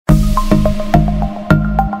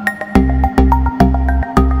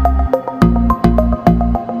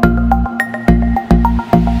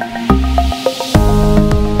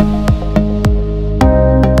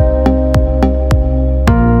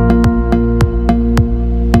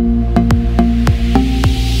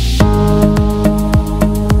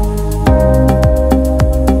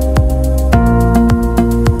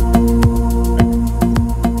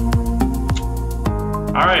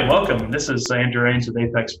This is Andrew Rains with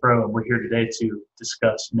Apex Pro, and we're here today to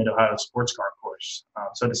discuss Mid-Ohio Sports Car Course.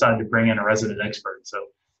 So I decided to bring in a resident expert. So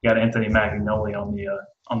you got Anthony Magagnoli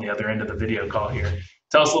on the other end of the video call here.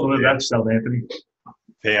 Tell us a little bit about yourself, Anthony.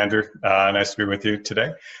 Hey, Andrew. Nice to be with you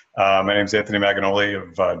today. My name is Anthony Magagnoli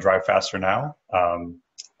of Drive Faster Now.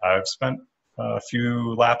 I've spent a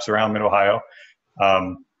few laps around Mid-Ohio.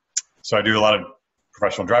 So I do a lot of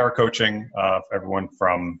professional driver coaching for everyone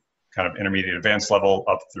from kind of intermediate advanced level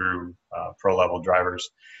up through pro level drivers.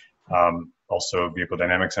 Also vehicle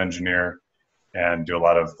dynamics engineer, and do a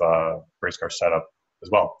lot of race car setup as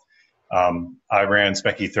well. I ran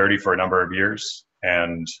SpecE30 for a number of years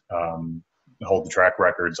and hold the track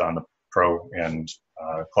records on the pro and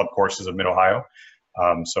club courses of Mid-Ohio.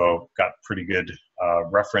 So got pretty good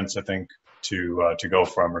reference, I think, to go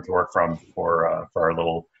from or to work from for our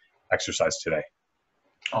little exercise today.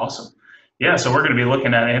 Awesome. Yeah, so we're going to be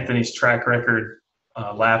looking at Anthony's track record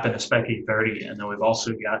lap in the SpecE30, and then we've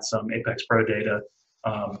also got some Apex Pro data,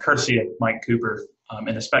 courtesy of Mike Cooper,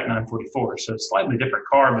 in the SpecE944. So slightly different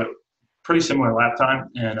car, but pretty similar lap time.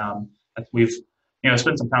 And we've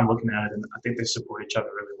spent some time looking at it, and I think they support each other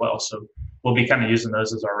really well. So we'll be kind of using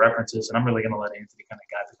those as our references, and I'm really going to let Anthony kind of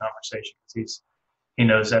guide the conversation because he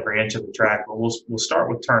knows every inch of the track. But we'll start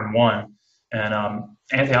with turn one, and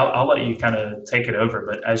Anthony, I'll let you kind of take it over.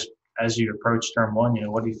 But as you approach turn one,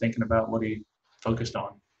 what are you thinking about? What are you focused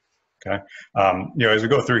on? Okay. As we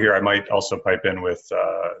go through here, I might also pipe in with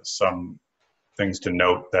some things to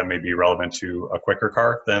note that may be relevant to a quicker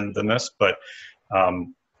car than this. But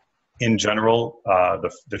in general,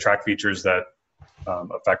 the track features that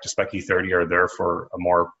affect a SpecE30 are there for a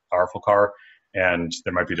more powerful car, and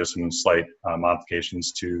there might be just some slight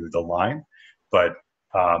modifications to the line. But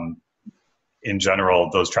in general,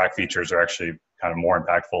 those track features are actually kind of more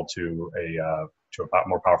impactful to a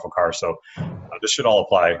more powerful car. So this should all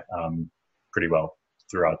apply pretty well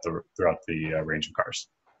throughout the range of cars.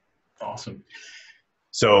 Awesome.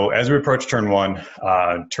 So as we approach turn one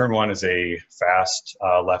is a fast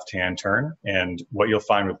left-hand turn. And what you'll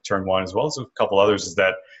find with turn one, as well as a couple others, is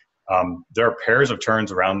that there are pairs of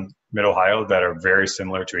turns around Mid-Ohio that are very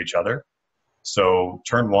similar to each other. So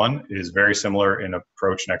turn one is very similar in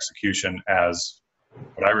approach and execution as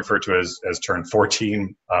what I refer to as turn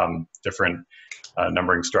 14. Different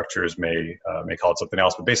numbering structures may call it something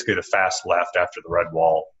else, but basically the fast left after the red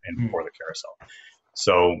wall and before the carousel.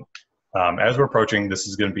 So as we're approaching, this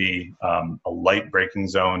is going to be a light braking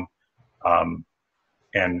zone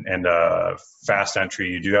and a fast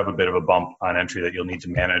entry. You do have a bit of a bump on entry that you'll need to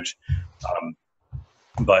manage.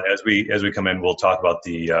 But as we come in, we'll talk about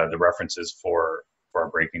the references for our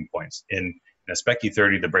braking points. In a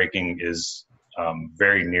SpecE30, the braking is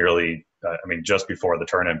very nearly, just before the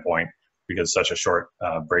turn-in point, because it's such a short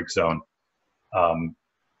brake zone.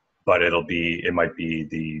 But it might be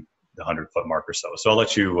the 100-foot mark or so. So I'll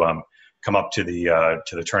let you come up to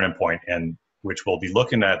the turn-in point, and which we'll be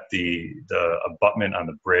looking at the abutment on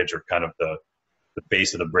the bridge, or kind of the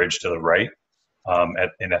base of the bridge to the right,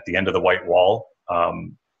 and at the end of the white wall.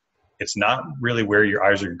 It's not really where your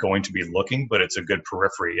eyes are going to be looking, but it's a good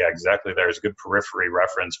periphery. Yeah, exactly. There's a good periphery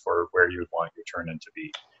reference for where you would want your turn-in to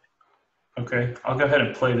be. Okay, I'll go ahead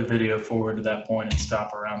and play the video forward to that point and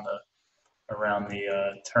stop around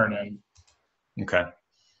the turn-in. Okay.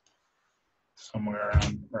 Somewhere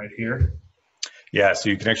around right here. Yeah, so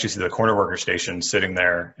you can actually see the corner worker station sitting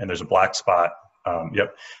there, and there's a black spot.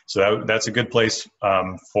 Yep. So that's a good place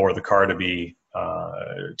for the car to be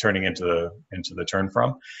turning into the turn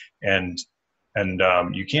from, and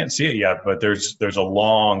you can't see it yet, but there's a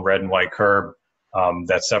long red and white curb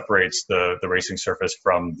that separates the racing surface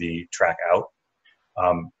from the track out.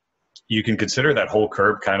 You can consider that whole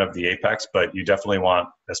curb kind of the apex, but you definitely want,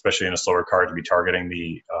 especially in a slower car, to be targeting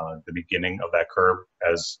the beginning of that curb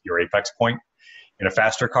as your apex point. In a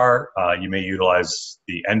faster car, you may utilize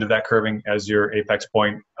the end of that curving as your apex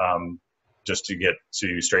point, just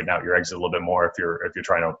to straighten out your exit a little bit more if you're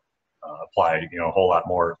trying to apply a whole lot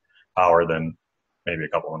more power than maybe a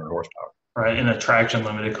couple hundred horsepower. Right, in a traction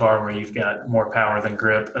limited car where you've got more power than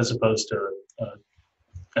grip, as opposed to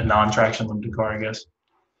a non-traction limited car, I guess.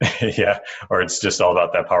 Yeah, or it's just all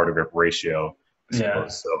about that power to grip ratio, I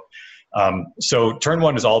suppose. Yeah. So turn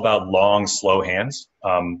one is all about long, slow hands.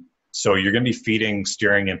 So you're going to be feeding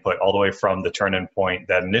steering input all the way from the turn-in point,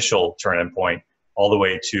 that initial turn-in point, all the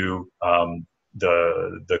way to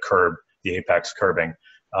the curb, the apex curbing.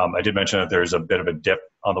 I did mention that there's a bit of a dip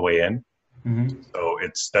on the way in. Mm-hmm. So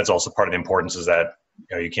that's also part of the importance, is that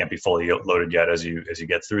you can't be fully loaded yet as you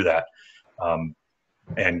get through that.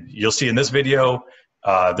 And you'll see in this video,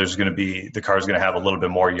 there's going to be, the car is going to have a little bit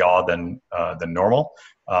more yaw than normal.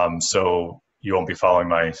 So you won't be following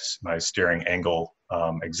my steering angle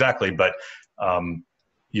exactly, but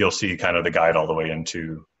you'll see kind of the guide all the way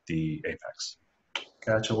into the apex.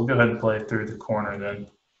 Gotcha. We'll go ahead and play through the corner then.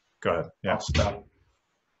 Go ahead. Yeah. I'll stop.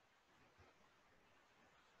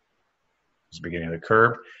 It's the beginning of the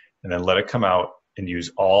curb, and then let it come out and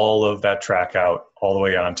use all of that track out all the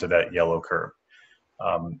way onto that yellow curb.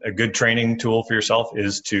 A good training tool for yourself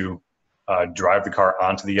is to drive the car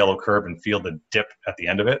onto the yellow curb and feel the dip at the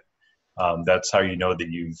end of it. That's how you know that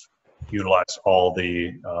you've utilized all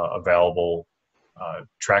the available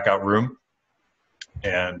track out room.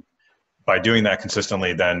 And by doing that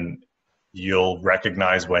consistently, then you'll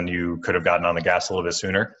recognize when you could have gotten on the gas a little bit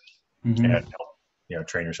sooner, and help,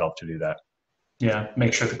 train yourself to do that. Yeah,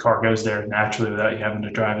 make sure the car goes there naturally without you having to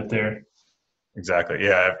drive it there. Exactly.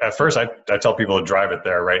 Yeah. At first, I tell people to drive it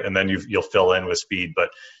there, right, and then you'll fill in with speed, but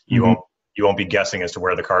you won't be guessing as to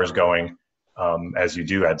where the car is going as you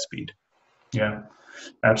do add speed. Yeah,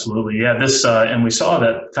 absolutely. Yeah, this and we saw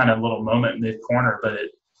that kind of little moment mid corner, but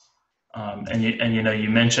it you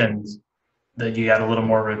mentioned that you got a little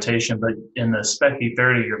more rotation, but in the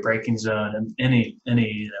SpecE30, your braking zone, and any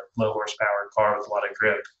low horsepower car with a lot of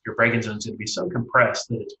grip, your braking zone is going to be so compressed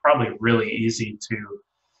that it's probably really easy to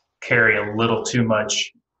carry a little too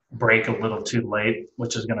much, brake a little too late,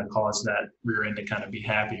 which is going to cause that rear end to kind of be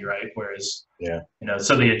happy, right? Whereas,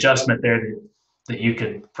 so the adjustment there that you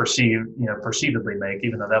could perceivably make,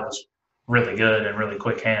 even though that was really good and really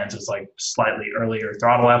quick hands, it's like slightly earlier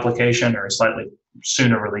throttle application or a slightly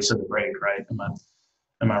sooner release of the brake, right?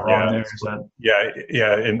 Am I wrong there? Is that...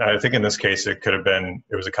 Yeah. And I think in this case, it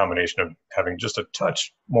was a combination of having just a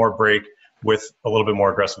touch more brake with a little bit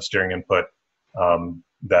more aggressive steering input.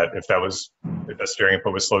 That if the steering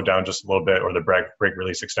input was slowed down just a little bit, or the brake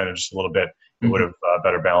release extended just a little bit, it would have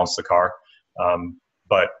better balanced the car.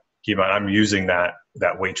 But keep in mind, I'm using that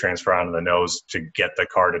weight transfer onto the nose to get the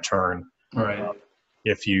car to turn. Right.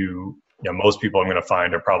 If most people I'm going to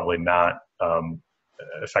find are probably not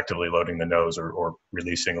effectively loading the nose or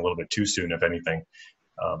releasing a little bit too soon, if anything.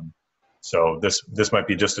 So this might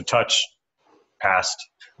be just a touch past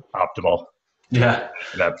optimal. Yeah.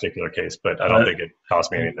 In that particular case, but I don't think it cost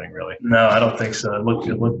me anything really. No, I don't think so. It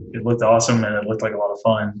looked awesome, and it looked like a lot of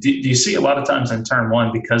fun. Do you see a lot of times in turn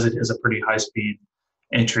one, because it is a pretty high speed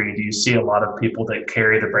entry, do you see a lot of people that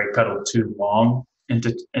carry the brake pedal too long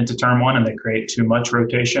into turn one, and they create too much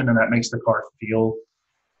rotation, and that makes the car feel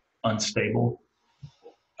unstable?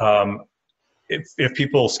 If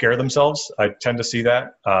people scare themselves, I tend to see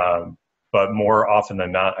that. But more often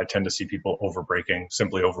than not, I tend to see people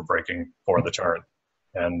simply over braking for the turn,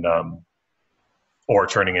 and or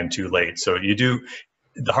turning in too late. So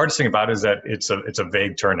the hardest thing about it is that it's a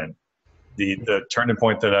vague turn in. The turn in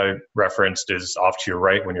point that I referenced is off to your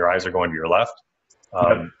right when your eyes are going to your left.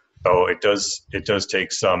 So it does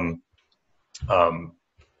take some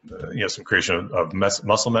some creation of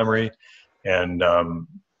muscle memory and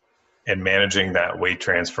managing that weight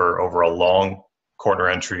transfer over a long corner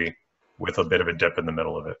entry with a bit of a dip in the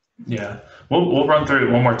middle of it. Yeah, we'll run through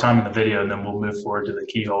it one more time in the video, and then we'll move forward to the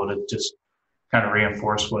keyhole to just kind of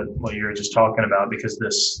reinforce what you were just talking about, because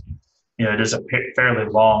this, it is a fairly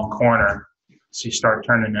long corner. So you start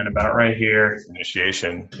turning in about right here.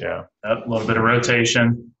 Initiation, yeah. A little bit of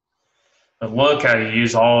rotation. But look how you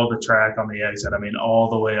use all the track on the exit. I mean,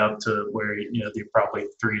 all the way up to where, you're probably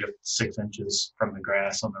 3 to 6 inches from the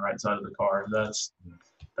grass on the right side of the car.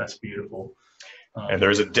 That's beautiful. And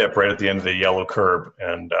there's a dip right at the end of the yellow curb,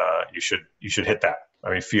 and you should hit that. I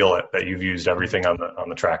mean, feel it that you've used everything on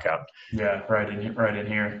the track out. Yeah, right in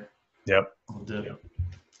here. Yep. Yep.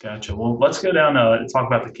 Gotcha. Well, let's go down and talk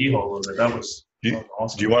about the keyhole a little bit. That was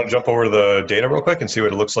awesome. Do you want to jump over to the data real quick and see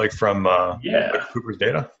what it looks like from Cooper's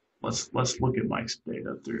data? Let's look at Mike's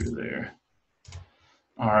data through there.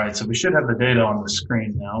 All right, so we should have the data on the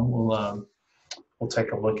screen now. We'll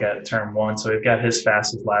take a look at turn one. So we've got his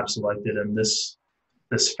fastest lap selected, and this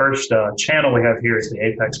first channel we have here is the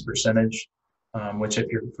apex percentage, which,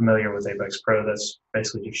 if you're familiar with Apex Pro, that's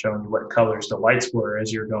basically just showing you what colors the lights were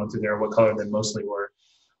as you're going through there, what color they mostly were.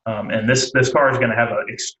 And this car is going to have an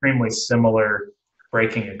extremely similar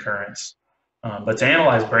braking occurrence. But to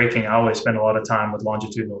analyze braking, I always spend a lot of time with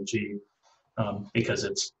longitudinal G, because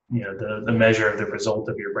it's the measure of the result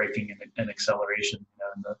of your braking and acceleration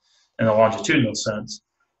in the longitudinal sense.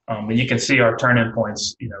 But you can see our turn-in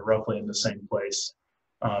points roughly in the same place.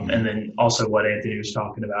 And then also what Anthony was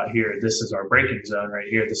talking about here, this is our braking zone right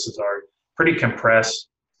here. This is our pretty compressed,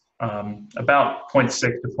 about 0.6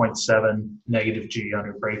 to 0.7 negative G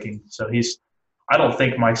under braking. So he's I don't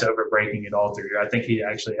think Mike's over braking at all through here. I think he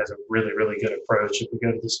actually has a really, really good approach. If we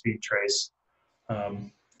go to the speed trace,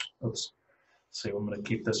 oops, see, I'm going to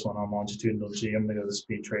keep this one on longitudinal G. I'm going to go to the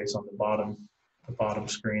speed trace on the bottom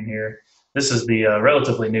screen here. This is the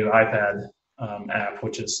relatively new iPad app,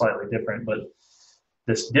 which is slightly different, but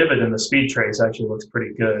this divot in the speed trace actually looks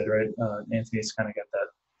pretty good, right? Anthony's kind of got that.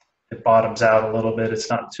 It bottoms out a little bit. It's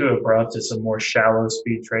not too abrupt. It's a more shallow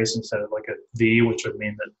speed trace instead of like a V, which would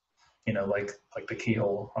mean that, you know, like the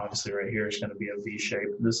keyhole, obviously right here is going to be a V shape.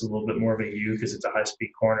 This is a little bit more of a U because it's a high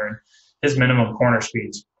speed corner, and his minimum corner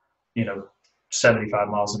speed's, you know, 75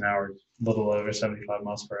 miles an hour, a little over 75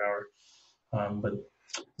 miles per hour. But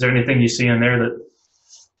is there anything you see in there that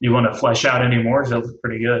you want to flesh out anymore? Does that look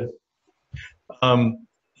pretty good?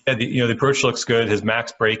 Yeah, the approach looks good. His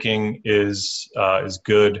max braking is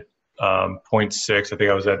good. 0.6. I think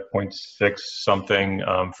I was at 0.6 something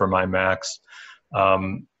for my max.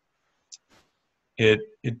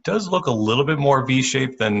 It does look a little bit more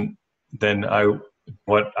V-shaped than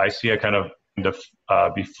what I see. I kind of end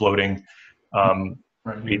up be floating,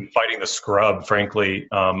 be fighting the scrub, frankly,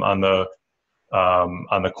 on the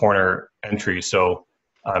corner entry. So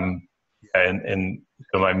and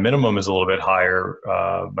so my minimum is a little bit higher.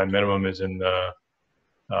 My minimum is in the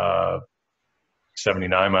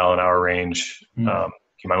 79 mile an hour range. Came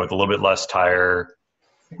out with a little bit less tire.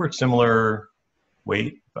 I think we're similar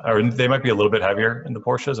weight, or they might be a little bit heavier in the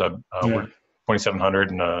Porsches. We're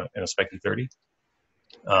 2,700 in a SpecE30.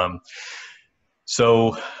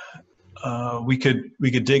 So we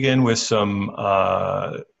could dig in with some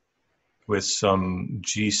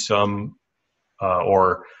G-sum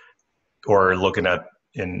or looking at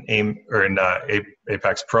in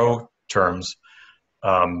Apex Pro terms,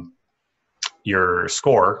 your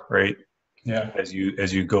score, right? Yeah. As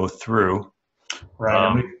you go through.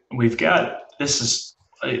 Right. And we've got, this is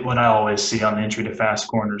what I always see on the entry to fast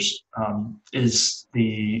corners, is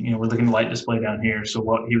we're looking at the light display down here. So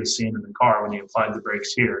what he was seeing in the car when he applied the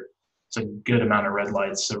brakes here, it's a good amount of red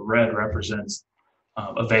lights. So red represents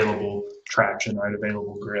available traction, right?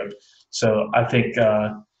 Available grip. So I think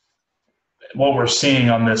what we're seeing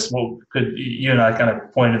on this, you and I kind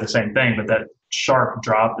of pointed to the same thing, but that sharp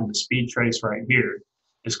drop in the speed trace right here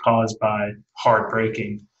is caused by hard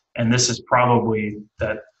braking. And this is probably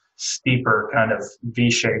that steeper kind of V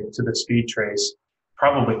shape to the speed trace,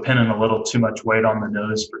 probably pinning a little too much weight on the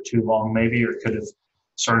nose for too long maybe, or could have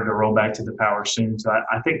started to roll back to the power soon. So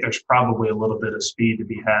I think there's probably a little bit of speed to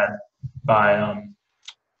be had by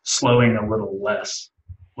slowing a little less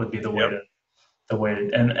would be the way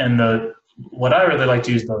to, what I really like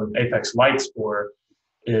to use the Apex lights for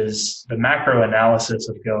is the macro analysis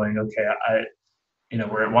of going, okay,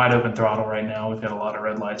 we're at wide open throttle right now. We've got a lot of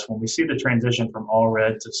red lights. When we see the transition from all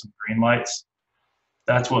red to some green lights,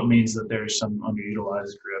 that's what means that there's some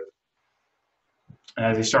underutilized grip. And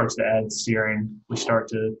as he starts to add steering, we start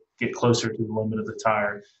to get closer to the limit of the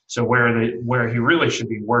tire. So where he really should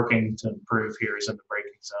be working to improve here is in the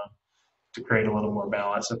braking zone to create a little more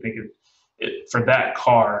balance. I think for that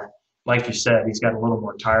car, like you said, he's got a little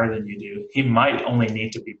more tire than you do. He might only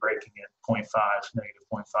need to be braking at negative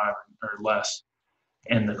 0.5 or less,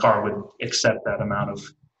 and the car would accept that amount of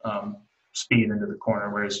speed into the corner,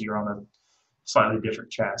 whereas you're on a slightly different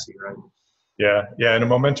chassis, right? Yeah. In a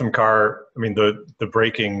momentum car, I mean, the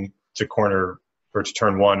braking to corner or to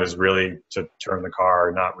turn one is really to turn the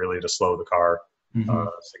car, not really to slow the car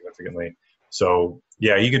significantly. So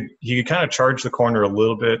yeah, you could kind of charge the corner a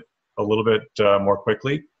little bit more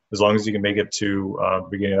quickly, as long as you can make it to the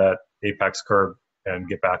beginning of that apex curve and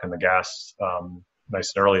get back on the gas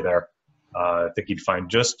nice and early there. I think he'd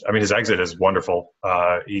find his exit is wonderful.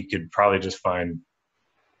 He could probably just find,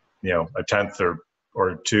 a tenth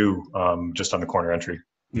or two just on the corner entry.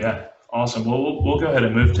 Yeah. Awesome. Well, we'll go ahead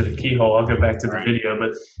and move to the keyhole. I'll go back to the video,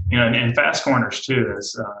 but in fast corners too,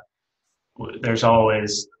 there's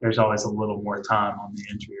always a little more time on the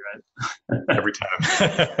entry, right? Every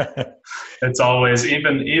time. It's always,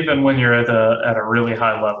 even when you're at a really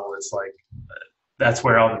high level, it's like that's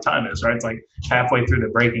where all the time is, right? It's like halfway through the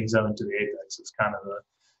braking zone to the apex. It's kind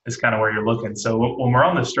of where you're looking. So when we're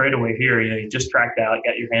on the straightaway here, you just tracked out,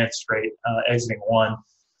 got your hands straight, exiting one.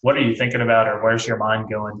 What are you thinking about, or where's your mind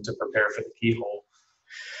going to prepare for the keyhole?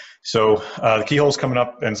 So the keyhole's coming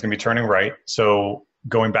up, and it's going to be turning right. So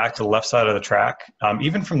going back to the left side of the track,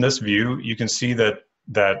 even from this view, you can see that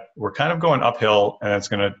we're kind of going uphill, and it's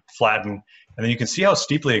going to flatten. And then you can see how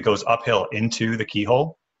steeply it goes uphill into the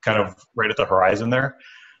keyhole, kind of right at the horizon there.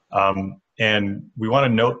 And we want to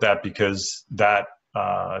note that because that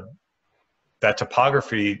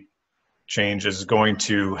topography change is going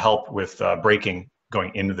to help with braking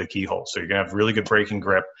going into the keyhole. So you're gonna have really good braking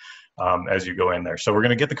grip as you go in there. So we're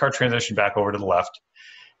gonna get the car transition back over to the left.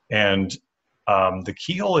 And the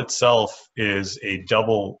keyhole itself is a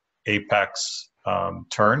double apex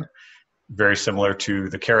turn, very similar to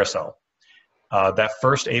the carousel. That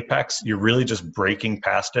first apex, you're really just braking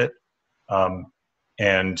past it.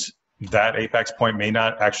 And that apex point may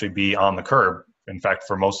not actually be on the curb. In fact,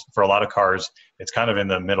 for a lot of cars, it's kind of in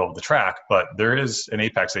the middle of the track, but there is an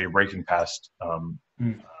apex that you're braking past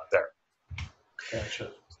there. Gotcha.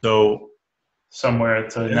 So somewhere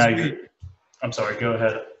to now I'm sorry, go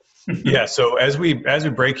ahead. Yeah, so as we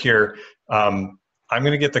brake here, I'm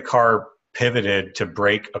going to get the car pivoted to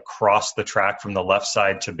brake across the track from the left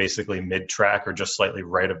side to basically mid-track or just slightly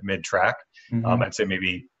right of mid-track. I'd say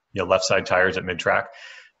maybe left side tires at mid-track.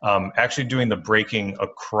 Actually doing the braking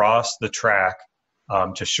across the track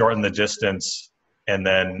to shorten the distance and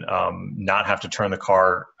then not have to turn the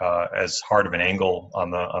car as hard of an angle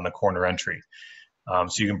on the corner entry.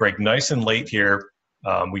 So you can brake nice and late here.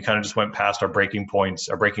 We kind of just went past our braking points,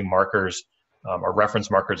 our braking markers, our reference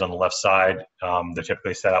markers on the left side. They're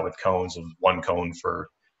typically set out with cones of one cone for,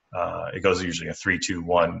 it goes usually a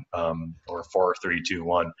 3-2-1 or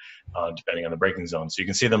 4-3-2-1, depending on the braking zone. So you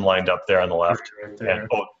can see them lined up there on the left. Right there. And,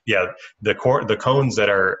 oh, yeah, the cones that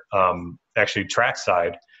are actually track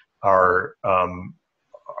side are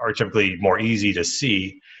typically more easy to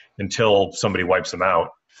see until somebody wipes them out,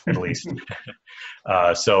 at least.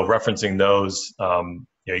 So referencing those,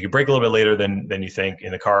 you can brake a little bit later than you think.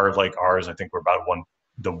 In a car like ours, I think we're about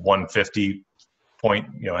the 150 point,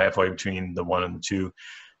 halfway between the 1 and the 2.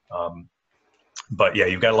 But yeah,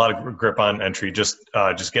 you've got a lot of grip on entry. Just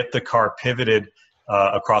get the car pivoted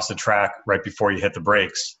across the track right before you hit the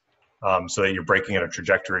brakes, so that you're braking at a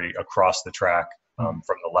trajectory across the track from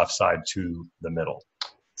the left side to the middle.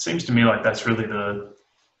 Seems to me like that's really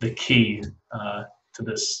the key to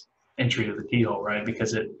this entry to the keyhole, right?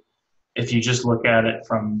 Because if you just look at it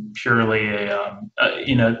from purely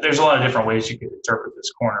there's a lot of different ways you could interpret this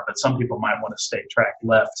corner, but some people might want to stay track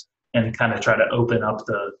left and kind of try to open up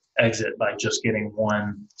the exit by just getting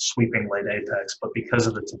one sweeping late apex. But because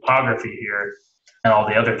of the topography here and all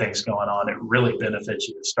the other things going on, it really benefits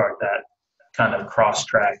you to start that kind of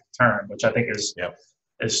cross-track turn, which I think is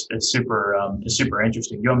super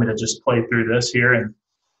interesting. You want me to just play through this here? And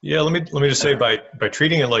yeah, let me just say, by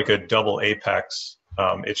treating it like a double apex,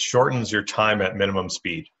 it shortens your time at minimum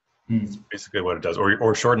speed. That's basically what it does,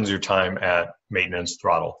 or shortens your time at maintenance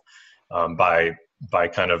throttle by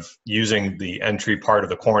kind of using the entry part of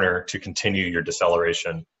the corner to continue your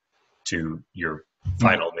deceleration to your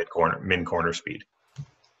final mid corner speed.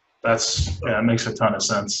 That makes a ton of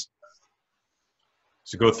sense.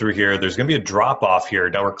 So go through here. There's going to be a drop off here.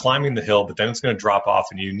 Now we're climbing the hill, but then it's going to drop off,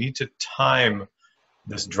 and you need to time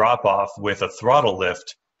this drop off with a throttle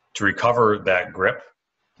lift to recover that grip.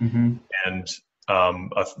 And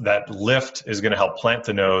that lift is going to help plant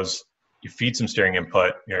the nose. You feed some steering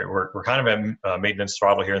input. We're kind of at maintenance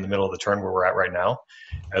throttle here in the middle of the turn where we're at right now.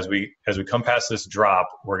 As we come past this drop,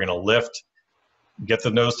 we're going to lift, get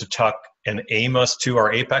the nose to tuck, and aim us to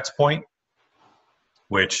our apex point,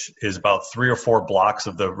 which is about 3 or 4 blocks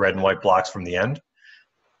of the red and white blocks from the end.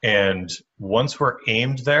 And once we're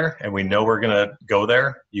aimed there and we know we're going to go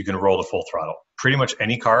there, you can roll to full throttle. Pretty much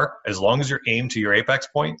any car, as long as you're aimed to your apex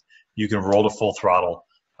point, you can roll to full throttle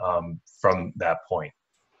from that point.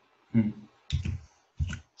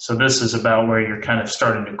 So this is about where you're kind of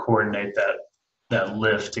starting to coordinate that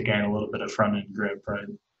lift to gain a little bit of front end grip, right?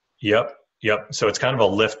 Yep. So it's kind of a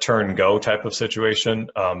lift, turn, go type of situation.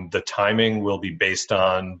 The timing will be based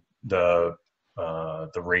on the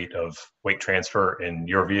rate of weight transfer in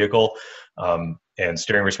your vehicle and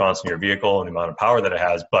steering response in your vehicle and the amount of power that it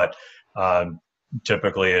has. But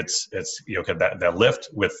typically it's that lift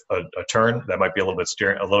with a turn that might be a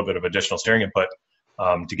little bit of additional steering input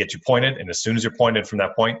to get you pointed. And as soon as you're pointed from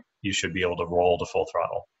that point, you should be able to roll to full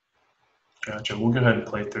throttle. Gotcha. We'll go ahead and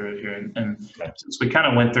play through it here. And since we kind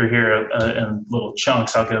of went through here in little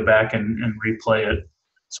chunks, I'll go back and replay it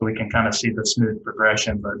so we can kind of see the smooth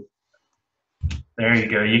progression. But there you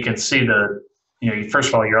go. You can see first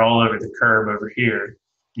of all, you're all over the curb over here.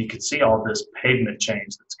 You can see all this pavement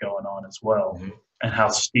change that's going on as well, and how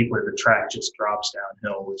steeply the track just drops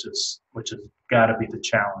downhill, which has got to be the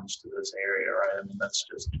challenge to this area, right? I mean, that's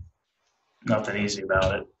just nothing easy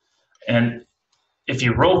about it. And if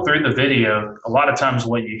you roll through the video, a lot of times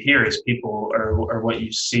what you hear is people, or what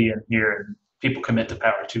you see and hear, and people commit to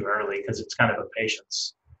power too early because it's kind of a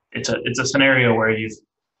patience. It's a scenario where you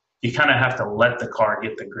kind of have to let the car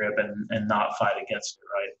get the grip and not fight against it,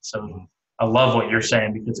 right? So I love what you're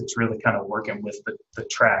saying because it's really kind of working with the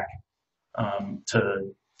track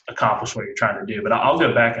to accomplish what you're trying to do. But I'll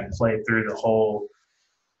go back and play through the whole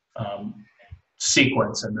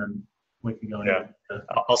sequence, and then we can go into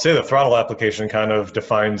I'll say the throttle application kind of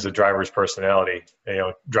defines the driver's personality. You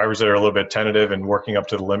know, drivers that are a little bit tentative and working up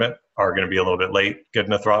to the limit are going to be a little bit late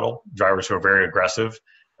getting the throttle. Drivers who are very aggressive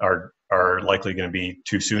are likely going to be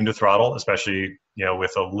too soon to throttle, especially, you know,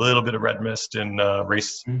 with a little bit of red mist in a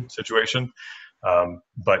race situation.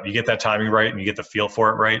 But you get that timing right and you get the feel for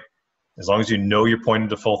it right. As long as you know you're pointed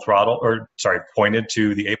to full throttle, or sorry, pointed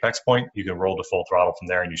to the apex point, you can roll to full throttle from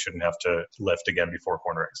there, and you shouldn't have to lift again before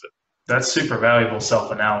corner exit. That's super valuable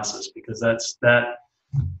self-analysis, because that's that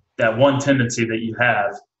one tendency that you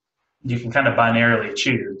have. You can kind of binarily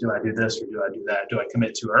choose: do I do this or do I do that? Do I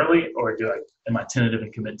commit too early, or am I tentative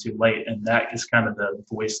and commit too late? And that is kind of the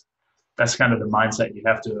voice. That's kind of the mindset you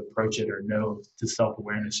have to approach it, or know the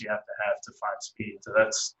self-awareness you have to find speed. So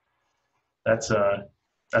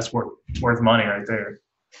that's worth money right there.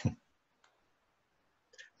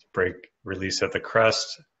 Brake release at the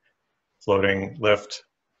crest, floating lift,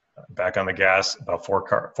 back on the gas, about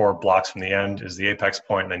four blocks from the end is the apex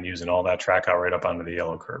point, and then using all that track out right up onto the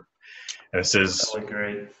yellow curve. And this is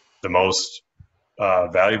really the most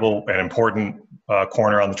valuable and important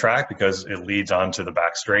corner on the track, because it leads onto the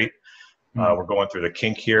back straight. We're going through the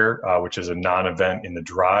kink here, which is a non-event in the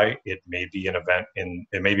dry. It may be an event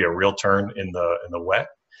it may be a real turn in the wet.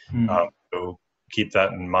 So keep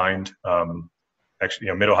that in mind. Actually,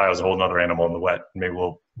 you know, Mid-Ohio is a whole other animal in the wet. Maybe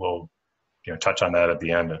we'll you know, touch on that at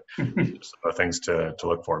the end. Just some things to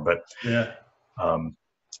look for. But yeah,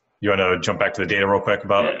 you want to jump back to the data real quick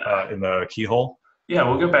about in the keyhole? Yeah,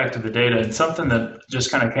 we'll go back to the data. And something that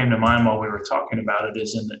just kind of came to mind while we were talking about it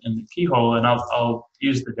is in the keyhole, and I'll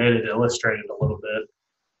use the data to illustrate it a little bit.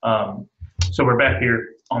 So we're back here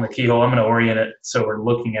on the keyhole. I'm going to orient it so we're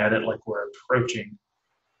looking at it like we're approaching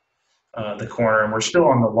the corner, and we're still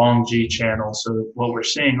on the long G channel. So what we're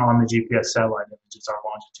seeing on the GPS satellite image is our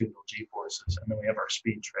longitudinal G forces, and then we have our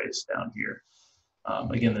speed trace down here.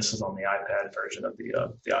 Again, this is on the iPad version of the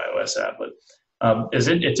iOS app, but it's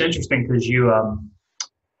interesting because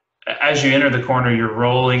as you enter the corner, you're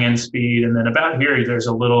rolling in speed, and then about here, there's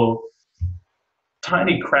a little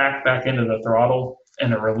tiny crack back into the throttle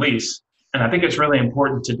and a release. And I think it's really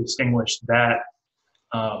important to distinguish that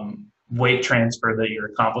weight transfer that you're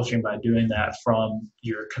accomplishing by doing that from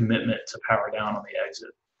your commitment to power down on the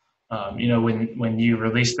exit. You know, when you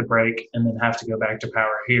release the brake and then have to go back to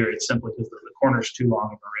power here, it's simply because the corner's too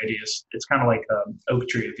long of a radius. It's kind of like oak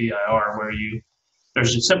tree at VIR, where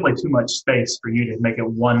there's just simply too much space for you to make it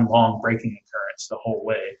one long braking occurrence the whole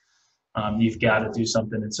way. You've got to do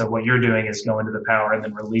something. And so what you're doing is going to the power and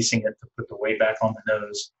then releasing it to put the weight back on the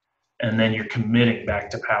nose. And then you're committing back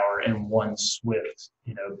to power in one swift,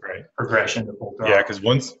 you know, progression to full throttle. Yeah, because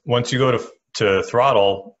once you go to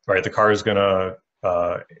throttle, right, the car is going to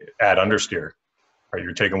add understeer. Right,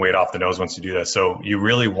 you're taking weight off the nose once you do that. So you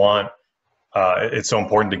really want, it's so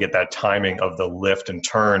important to get that timing of the lift and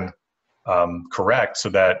turn correct, so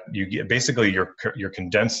that you get, basically you're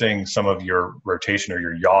condensing some of your rotation or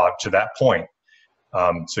your yaw to that point,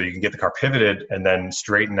 so you can get the car pivoted and then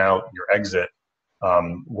straighten out your exit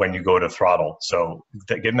when you go to throttle. So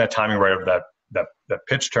getting that timing right of that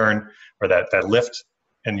pitch turn, or that lift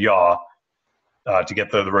and yaw, to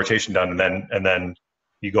get the rotation done, and then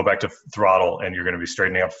you go back to throttle, and you're going to be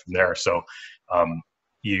straightening up from there. So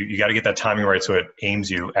you got to get that timing right so it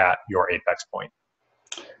aims you at your apex point.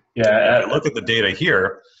 Yeah, if you look at the data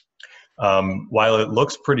here, while it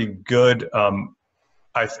looks pretty good,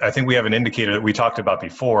 I think we have an indicator that we talked about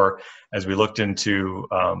before as we looked into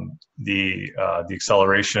the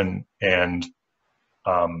acceleration and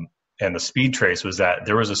the speed trace, was that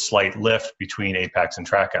there was a slight lift between apex and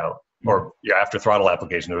track out, or after throttle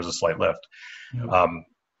application, there was a slight lift. Yep.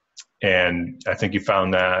 And I think you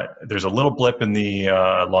found that there's a little blip in the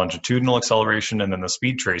longitudinal acceleration, and then the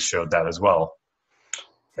speed trace showed that as well.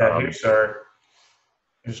 Yeah,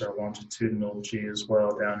 here's our longitudinal G as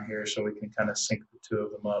well down here, so we can kind of sync the two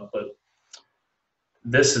of them up. But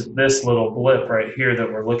this little blip right here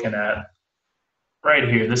that we're looking at right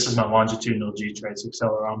here, this is my longitudinal G trace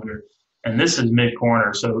accelerometer, and this is mid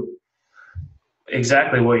corner. So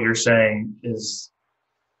exactly what you're saying is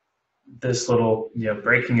this little, you know,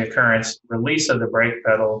 braking occurrence, release of the brake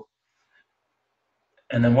pedal,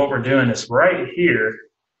 and then what we're doing is right here,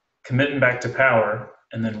 committing back to power,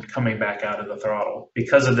 and then coming back out of the throttle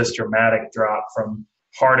because of this dramatic drop from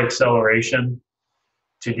hard acceleration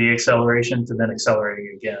to deacceleration to then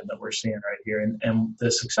accelerating again that we're seeing right here. And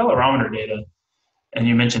this accelerometer data, and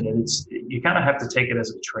you mentioned it, you kind of have to take it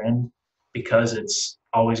as a trend, because it's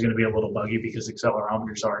always going to be a little buggy because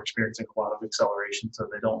accelerometers are experiencing a lot of acceleration, so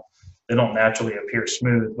they don't naturally appear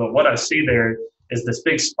smooth. But what I see there is this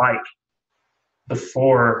big spike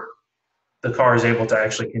before the car is able to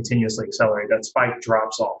actually continuously accelerate. That spike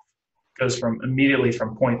drops off, goes from immediately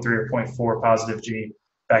from 0.3 or 0.4 positive G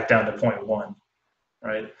back down to 0.1,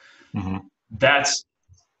 right? Mm-hmm. That's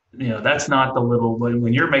not the little,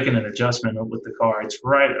 when you're making an adjustment with the car, it's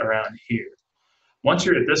right around here. Once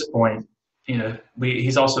you're at this point,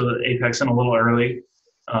 he's also apexing a little early.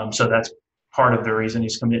 So that's part of the reason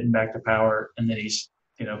he's committing back to power. And then he's,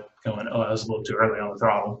 going, oh, I was a little too early on the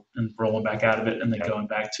throttle, and rolling back out of it and then going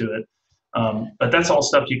back to it. But that's all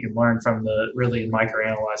stuff you can learn from really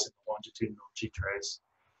microanalyzing the longitudinal G trace.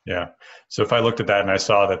 Yeah. So if I looked at that and I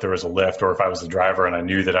saw that there was a lift, or if I was the driver and I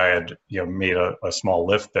knew that I had, made a small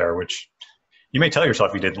lift there, which you may tell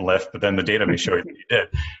yourself you didn't lift, but then the data may show you that you did,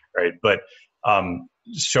 right? But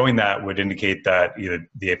showing that would indicate that either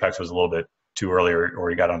the apex was a little bit too early, or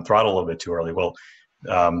you got on throttle a little bit too early. Well,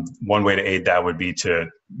 one way to aid that would be to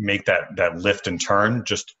make that lift and turn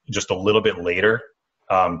just a little bit later,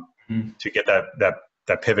 to get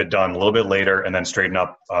that pivot done a little bit later, and then straighten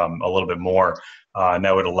up a little bit more. And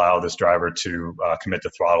that would allow this driver to commit to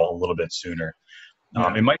throttle a little bit sooner.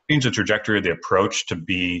 It might change the trajectory of the approach to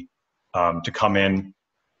be to come in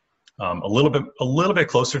a little bit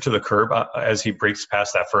closer to the curb as he breaks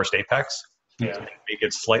past that first apex. Yeah, to make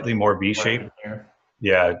it slightly more V-shaped. Right,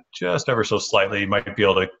 yeah, just ever so slightly. You might be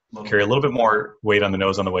able to carry a little bit more weight on the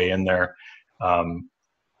nose on the way in there,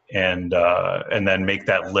 and then make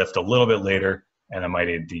that lift a little bit later, and that might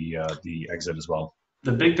aid the exit as well.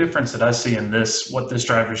 The big difference that I see in what this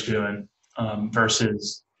driver's doing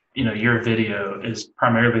versus your video is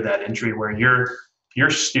primarily that entry where you're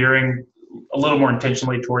steering a little more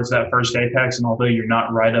intentionally towards that first apex, and although you're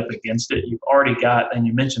not right up against it, you've already got, and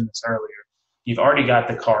you mentioned this earlier, you've already got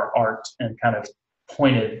the car arced and kind of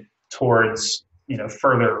pointed towards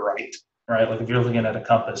further right? Like if you're looking at a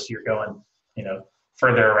compass, you're going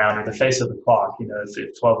further around, or the face of the clock,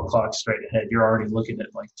 if 12 o'clock straight ahead, you're already looking at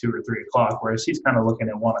like 2 or 3 o'clock, whereas he's kind of looking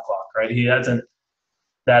at 1 o'clock, right? He hasn't,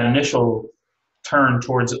 that initial turn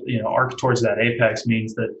towards, arc towards that apex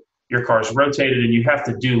means that your car's rotated and you have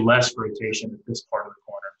to do less rotation at this part of the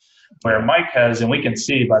corner. Where Mike has, and we can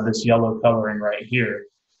see by this yellow coloring right here,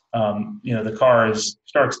 the car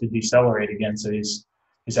starts to decelerate again. So he's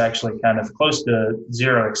actually kind of close to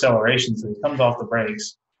zero acceleration. So he comes off the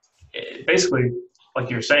brakes. Basically, like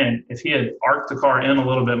you're saying, if he had arced the car in a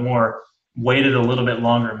little bit more, waited a little bit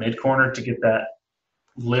longer mid-corner to get that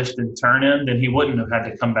lift and turn in, then he wouldn't have had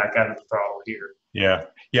to come back out of the throttle here. Yeah.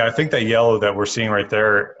 I think that yellow that we're seeing right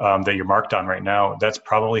there, that you're marked on right now, that's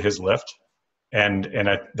probably his lift, and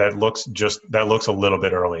that looks a little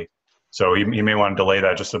bit early. So you may want to delay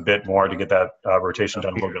that just a bit more to get that rotation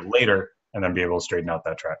done a little bit later, and then be able to straighten out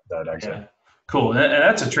that exit. Yeah. Cool, and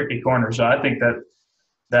that's a tricky corner. So I think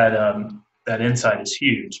that insight is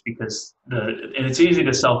huge, because and it's easy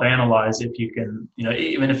to self-analyze if you can,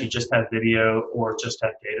 even if you just have video or just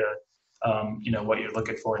have data. What you're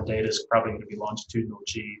looking for in data is probably going to be longitudinal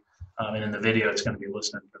G, and in the video it's going to be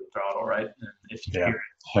listening for the throttle, right? And if you hear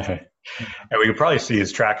it. And we can probably see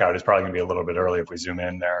his track out is probably going to be a little bit early if we zoom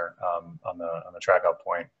in there on the track out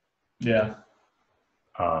point. Yeah.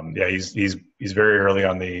 He's very early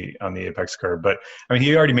on the apex curve, but I mean,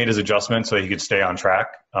 he already made his adjustment so he could stay on track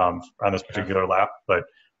on this particular lap. But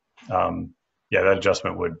that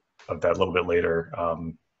adjustment of that little bit later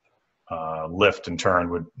lift and turn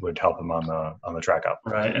would help him on the track out.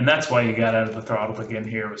 Right, and that's why you got out of the throttle again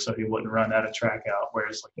here, so he wouldn't run out of track out.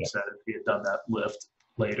 Whereas, like you said, if he had done that lift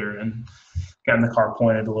later and gotten the car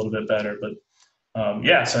pointed a little bit better, but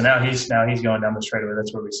so now he's going down the straightaway.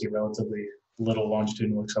 That's where we see relatively little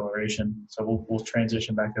longitudinal acceleration. So we'll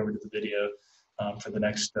transition back over to the video for the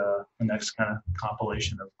next kind of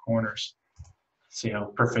compilation of corners. See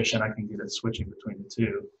how proficient I can get at switching between the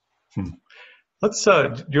two. Let's.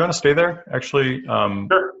 Do you want to stay there? Actually,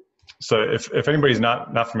 sure. So if anybody's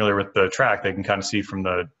not familiar with the track, they can kind of see from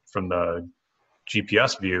the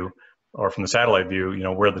GPS view or from the satellite view,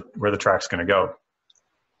 where the track's going to go.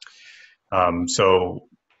 So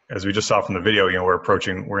as we just saw from the video,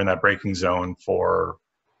 we're in that braking zone for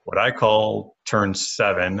what I call turn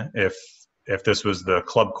 7. If this was the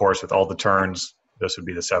club course with all the turns, this would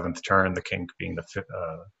be the 7th turn, the kink being the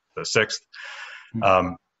 6th.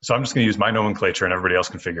 So I'm just going to use my nomenclature, and everybody else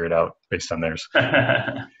can figure it out based on theirs.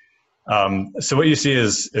 So what you see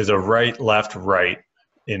is a right, left, right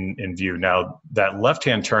in view. Now, that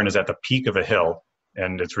left-hand turn is at the peak of a hill,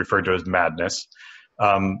 and it's referred to as madness.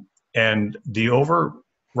 And the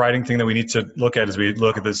riding thing that we need to look at as we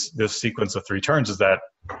look at this sequence of 3 turns is that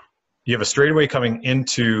you have a straightaway coming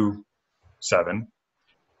into 7,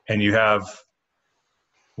 and you have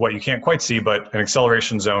what you can't quite see, but an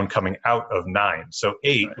acceleration zone coming out of 9. So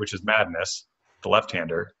 8, right, which is Madness, the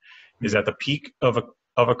left-hander, is at the peak of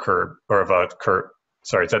a curb, or of a curve.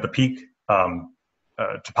 Sorry, it's at the peak.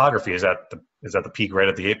 Topography is at the peak, right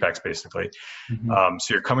at the apex, basically. So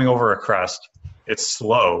you're coming over a crest. It's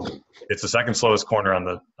slow. It's the second slowest corner on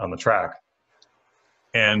the track,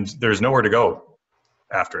 and there's nowhere to go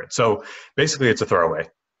after it. So basically, it's a throwaway.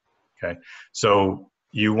 Okay, so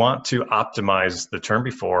you want to optimize the turn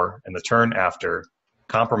before and the turn after,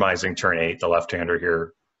 compromising turn 8, the left-hander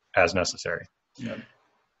here, as necessary. Yep.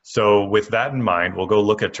 So with that in mind, we'll go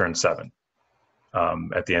look at turn 7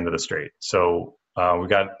 at the end of the straight. So we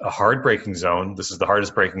got a hard braking zone. This is the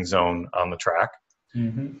hardest braking zone on the track.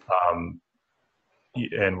 And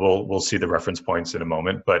we'll see the reference points in a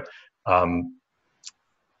moment, but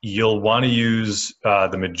you'll want to use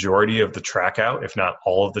the majority of the track out, if not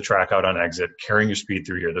all of the track out on exit, carrying your speed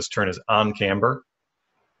through here. This turn is on camber.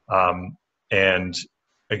 And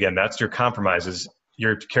again, that's your compromises.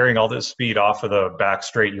 You're carrying all this speed off of the back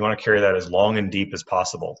straight. You want to carry that as long and deep as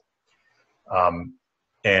possible.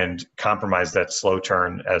 And compromise that slow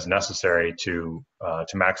turn as necessary to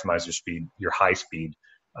maximize your speed, your high speed,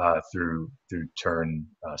 through turn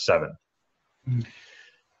 7.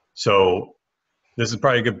 So this is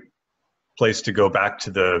probably a good place to go back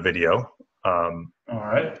to the video. All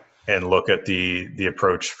right. And look at the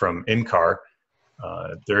approach from in-car.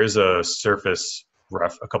 There is a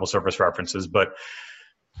couple surface references, but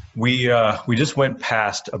we just went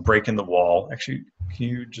past a break in the wall. Actually, can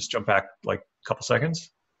you just jump back like a couple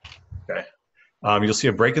seconds? Okay. You'll see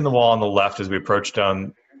a break in the wall on the left as we approach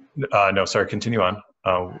down. No, sorry, continue on.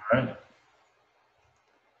 All right.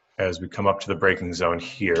 As we come up to the braking zone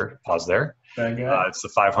here, pause there. It's the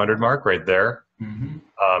 500 mark right there.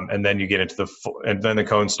 And then you get into and then the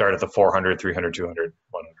cones start at the 400, 300, 200,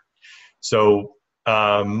 100. So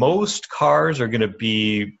most cars are going to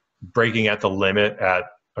be braking at the limit at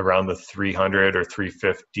around the 300 or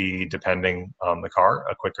 350, depending on the car.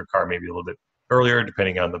 A quicker car maybe a little bit earlier,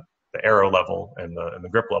 depending on the aero level and the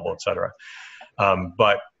grip level, etc.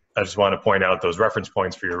 But I just want to point out those reference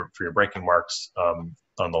points for your braking marks.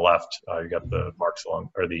 On the left, you got the marks along,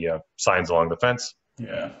 or the signs along the fence.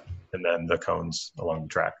 Yeah. And then the cones along the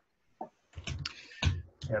track.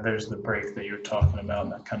 Yeah, there's the break that you're talking about,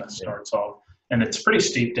 and that kind of starts off. And it's pretty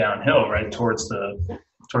steep downhill, right, towards the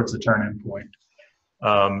turn-in point.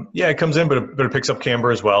 Yeah, it comes in, but it picks up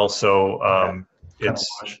camber as well. So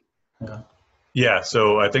yeah.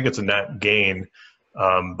 So I think it's a net gain,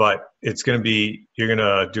 but it's going to be, you're going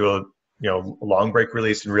to do a long brake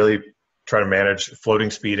release and really try to manage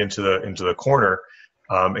floating speed into the corner,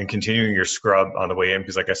 and continuing your scrub on the way in,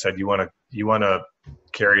 because like I said, you want to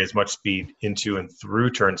carry as much speed into and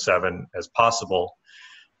through turn 7 as possible.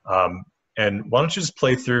 And why don't you just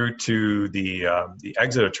play through to the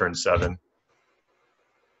exit of turn 7.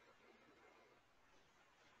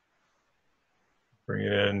 Bring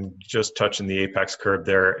it in, just touching the apex curve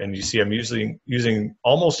there, and you see I'm using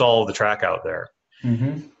almost all of the track out there.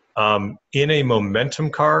 In a momentum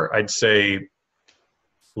car, I'd say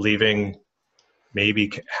leaving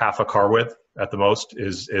maybe half a car width at the most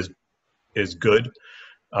is good.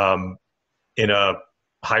 In a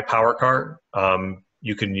high power car,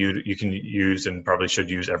 you can use and probably should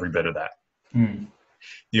use every bit of that.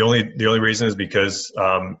 The only reason is because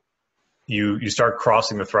you start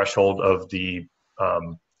crossing the threshold of the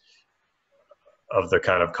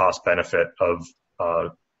kind of cost benefit of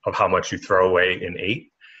how much you throw away in 8.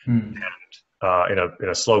 And in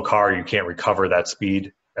a slow car, you can't recover that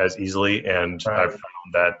speed as easily. And I've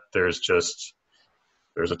found that there's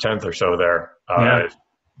a tenth or so there.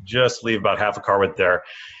 Just leave about half a car width there.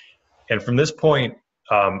 And from this point,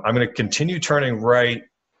 I'm going to continue turning right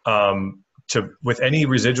with any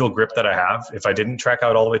residual grip that I have. If I didn't track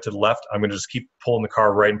out all the way to the left, I'm going to just keep pulling the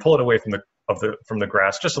car right and pull it away from the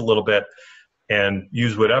grass just a little bit, and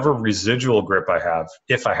use whatever residual grip I have,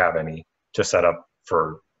 if I have any, to set up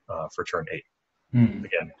for turn 8.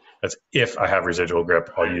 Again, that's if I have residual grip,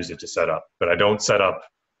 I'll use it to set up. But I don't set up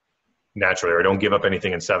naturally, or I don't give up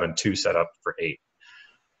anything in 7 to set up for 8.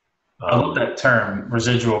 I love that term,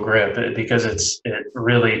 residual grip, because it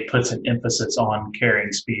really puts an emphasis on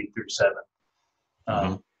carrying speed through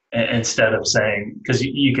 7. Instead of saying, because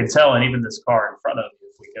you can tell, and even this car in front of you,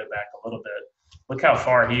 if we go back a little bit, look how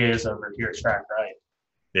far he is over here track right.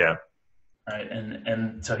 Yeah. Right,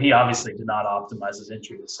 and so he obviously did not optimize his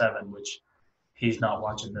entry to 7, which he's not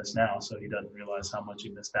watching this now, so he doesn't realize how much he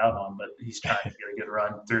missed out on, but he's trying to get a good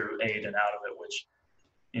run through 8 and out of it, which,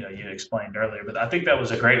 you know, you explained earlier. But I think that was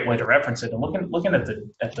a great way to reference it. And looking at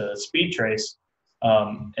the speed trace,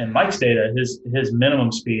 in Mike's data, his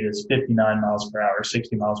minimum speed is 59 miles per hour,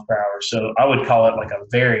 60 miles per hour. So I would call it like a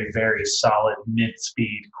very, very solid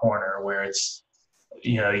mid-speed corner where it's,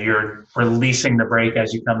 you know, you're releasing the brake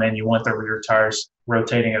as you come in. You want the rear tires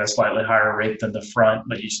rotating at a slightly higher rate than the front,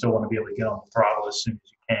 but you still want to be able to get on the throttle as soon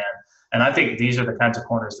as you can. And I think these are the kinds of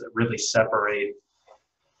corners that really separate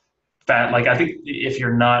fat. Like, I think if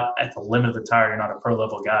you're not at the limit of the tire, you're not a pro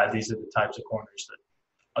level guy, these are the types of corners that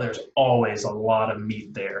there's always a lot of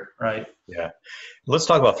meat there, right? Yeah. Let's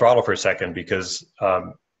talk about throttle for a second, because,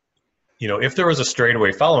 you know, if there was a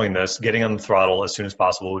straightaway following this, getting on the throttle as soon as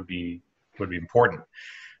possible would be important.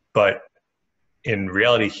 But in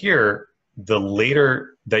reality here, the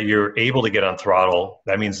later that you're able to get on throttle,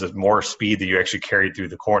 that means the more speed that you actually carry through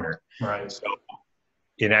the corner. Right. So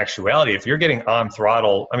in actuality, if you're getting on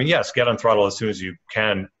throttle, I mean, yes, get on throttle as soon as you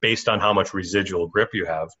can based on how much residual grip you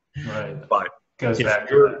have. Right. But Goes back if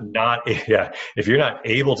you're not, if you're not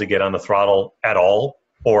able to get on the throttle at all,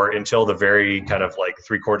 or until the very kind of like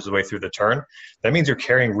 3/4 of the way through the turn, that means you're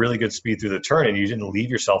carrying really good speed through the turn and you didn't leave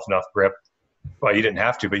yourself enough grip. Well, you didn't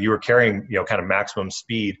have to, but you were carrying, you know, kind of maximum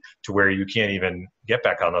speed to where you can't even get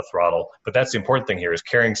back on the throttle. But that's the important thing here, is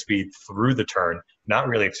carrying speed through the turn, not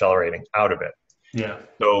really accelerating out of it. Yeah.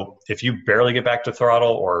 So if you barely get back to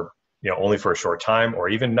throttle, or, you know, only for a short time, or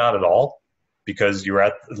even not at all, because you're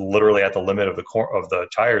literally at the limit of the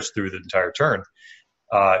tires through the entire turn,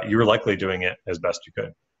 you're likely doing it as best you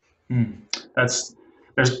could.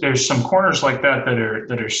 There's some corners like that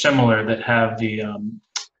are similar, that have the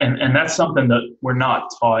and that's something that we're not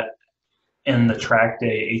taught in the track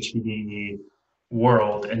day HPDE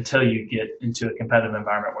world until you get into a competitive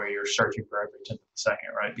environment where you're searching for every 10th of a second,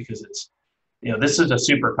 right? Because it's, you know, this is a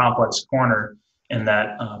super complex corner in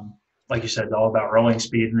that, like you said, it's all about rolling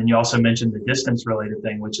speed. And then you also mentioned the distance related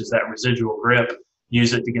thing, which is that residual grip,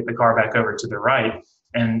 use it to get the car back over to the right.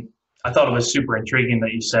 And I thought it was super intriguing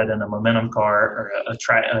that you said in a momentum car, or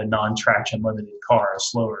a non-traction limited car, a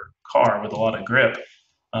slower car with a lot of grip,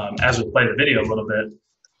 as we play the video a little bit,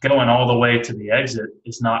 going all the way to the exit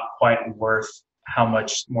is not quite worth how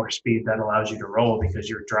much more speed that allows you to roll, because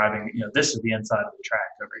you're driving, you know, this is the inside of the track,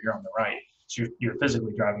 over here on the right. So you're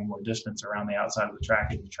physically driving more distance around the outside of the track,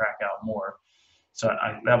 and you track out more. So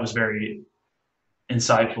that was very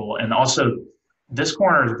insightful. And also, this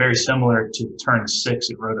corner is very similar to turn 6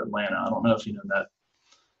 at Road Atlanta. I don't know if you know that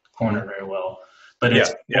corner very well, but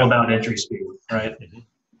it's all about entry speed, right? Mm-hmm.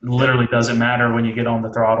 Literally doesn't matter when you get on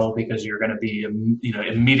the throttle, because you're going to be, you know,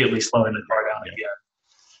 immediately slowing the car down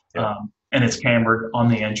again. And it's cambered on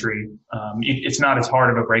the entry. It's not as hard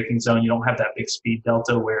of a braking zone. You don't have that big speed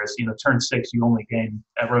delta, whereas, you know, turn 6 you only gain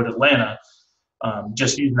at Road Atlanta.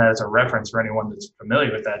 Just using that as a reference for anyone that's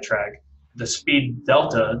familiar with that track, the speed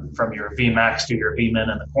delta from your VMAX to your VMIN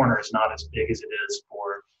in the corner is not as big as it is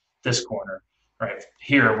for this corner, right?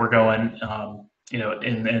 Here we're going, you know,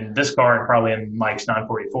 in this car, and probably in Mike's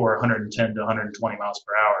 944, 110 to 120 miles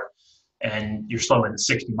per hour, and you're slowing to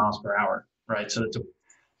 60 miles per hour, right? So it's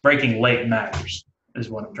braking late matters, is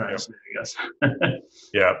what I'm trying to say, I guess.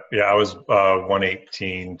 Yeah, I was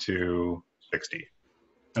 118 to 60.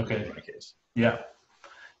 Okay. In my case. Yeah,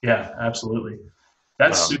 absolutely.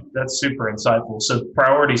 That's super insightful. So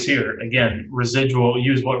priorities here, again,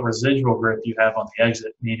 use what residual grip you have on the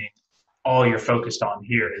exit, meaning all you're focused on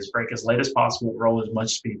here is brake as late as possible, roll as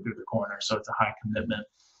much speed through the corner. So it's a high commitment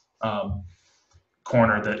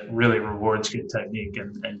corner that really rewards good technique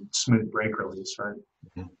and smooth brake release, right?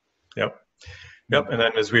 Mm-hmm. Yep. And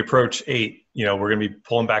then as we approach 8, you know, we're going to be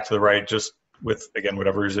pulling back to the right, just with, again,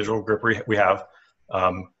 whatever residual grip we have.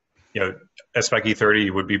 You know, at SpecE30,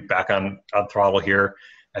 you would be back on throttle here,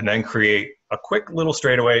 and then create a quick little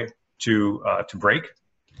straightaway to brake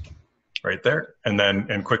right there,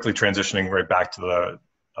 and quickly transitioning right back to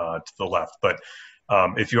the left. But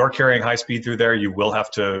if you are carrying high speed through there, you will have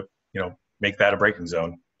to, you know, make that a braking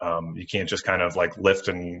zone. You can't just kind of like lift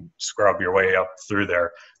and scrub your way up through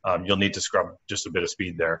there. You'll need to scrub just a bit of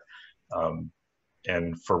speed there.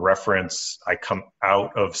 And for reference, I come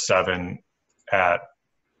out of 7 at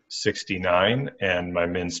 69, and my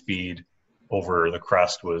min speed over the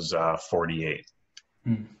crest was 48.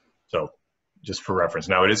 So just for reference.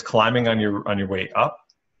 Now it is climbing on your way up,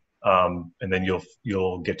 and then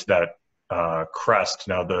you'll get to that crest.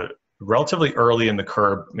 Now the relatively early in the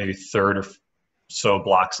curb, maybe third or so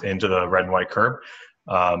blocks into the red and white curb,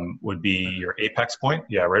 would be your apex point.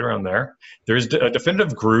 Yeah, right around there. There's a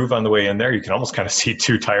definitive groove on the way in there. You can almost kind of see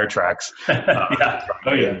two tire tracks. Yeah.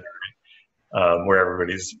 Oh yeah. Where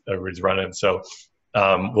everybody's running. So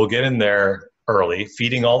we'll get in there early,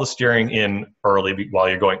 feeding all the steering in early while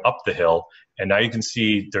you're going up the hill. And now you can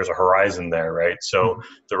see there's a horizon there, right? So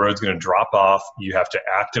the road's going to drop off. You have to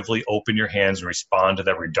actively open your hands and respond to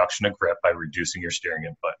that reduction of grip by reducing your steering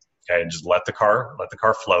input. Okay, and just let the car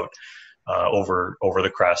float over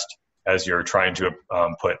the crest as you're trying to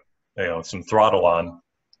put some throttle on.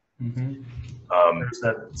 There's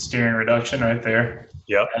that steering reduction right there.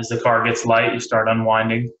 Yep. As the car gets light, you start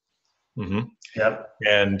unwinding. Yep.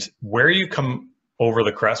 And where you come over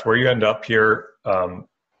the crest, where you end up here,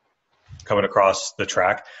 coming across the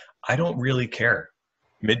track, I don't really care.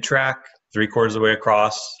 Mid-track, 3/4 of the way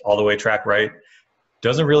across, all the way track right,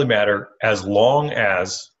 doesn't really matter as long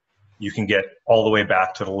as you can get all the way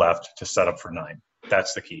back to the left to set up for 9.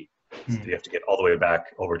 That's the key. You have to get all the way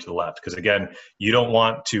back over to the left, because again, you don't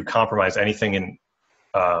want to compromise anything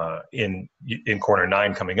in corner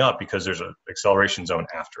 9 coming up, because there's an acceleration zone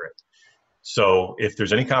after it. So if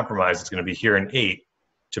there's any compromise, it's going to be here in 8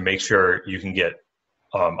 to make sure you can get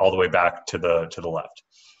all the way back to the left.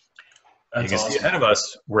 That's you can see ahead of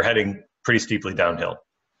us, we're heading pretty steeply downhill.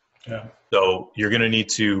 Yeah. So you're going to need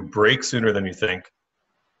to brake sooner than you think,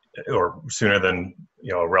 or sooner than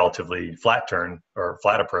a relatively flat turn or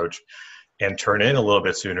flat approach, and turn in a little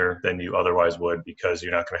bit sooner than you otherwise would, because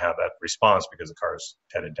you're not going to have that response because the car's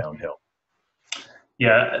headed downhill.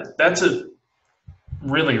 Yeah, that's a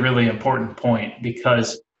really, really important point,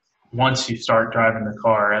 because once you start driving the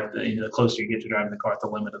car, the closer you get to driving the car at the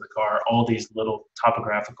limit of the car, all these little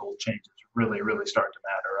topographical changes really, really start to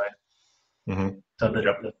matter, right? So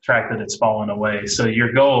the track that it's fallen away. So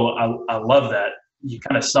your goal, I love that. You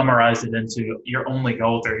kind of summarized it into your only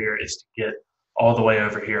goal through here is to get all the way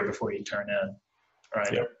over here before you turn in,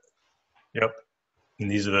 right? Yep. And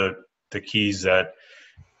these are the keys that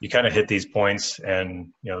you kind of hit these points,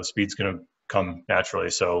 and the speed's going to come naturally.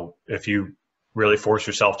 So if you really force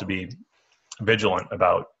yourself to be vigilant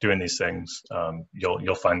about doing these things,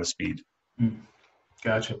 you'll find the speed.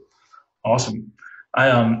 Gotcha. Awesome.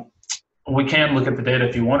 We can look at the data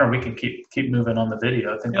if you want, or we can keep moving on the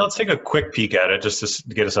video. I think. Yeah, let's take a quick peek at it just to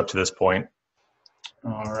get us up to this point.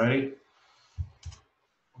 All right.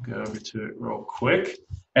 Go over to it real quick.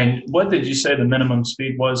 And what did you say the minimum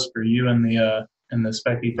speed was for you in the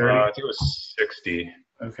SpecE30? I think it was 60.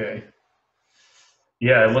 Okay.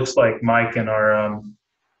 Yeah, it looks like Mike in our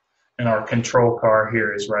control car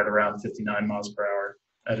here is right around 59 miles per hour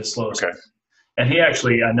at his slowest. Okay. And he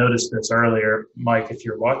actually, I noticed this earlier, Mike, if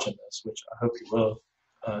you're watching this, which I hope you will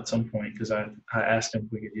at some point, because I asked him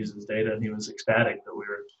if we could use his data, and he was ecstatic that we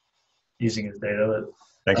were using his data.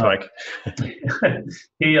 Thanks, Mike.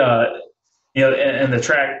 He, and the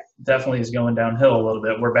track definitely is going downhill a little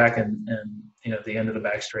bit. We're back in the end of the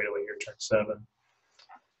back straightaway here, turn 7.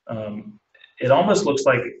 It almost looks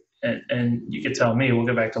like, and you could tell me, we'll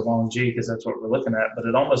go back to long G because that's what we're looking at, but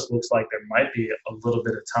it almost looks like there might be a little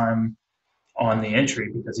bit of time on the entry,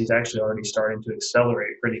 because he's actually already starting to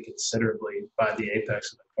accelerate pretty considerably by the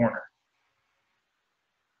apex of the corner.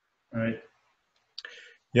 All right.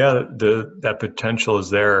 Yeah, that potential is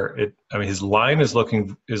there. His line is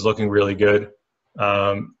looking really good.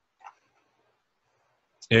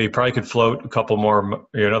 You probably could float a couple more,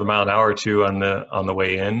 another mile an hour or two on the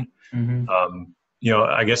way in.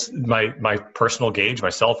 I guess my personal gauge, my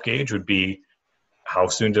self gauge would be, how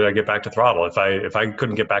soon did I get back to throttle? If I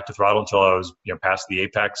couldn't get back to throttle until I was past the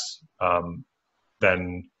apex,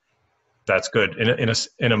 then that's good.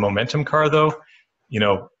 In a momentum car though,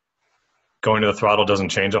 going to the throttle doesn't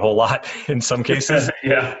change a whole lot in some cases.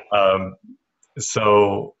 Yeah.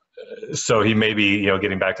 So he may be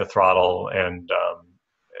getting back to throttle, and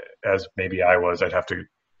as maybe I was, I'd have to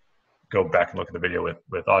go back and look at the video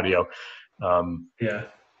with audio. Yeah.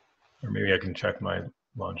 Or maybe I can check my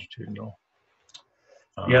longitudinal.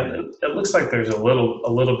 Yeah, it looks like there's a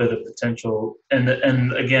little bit of potential,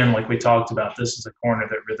 and again, like we talked about, this is a corner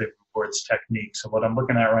that really rewards technique. So what I'm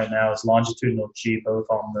looking at right now is longitudinal G, both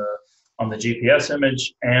on the GPS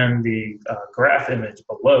image and the graph image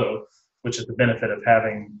below, which is the benefit of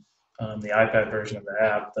having the iPad version of the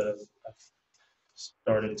app that I've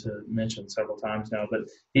started to mention several times now. But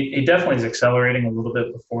he definitely is accelerating a little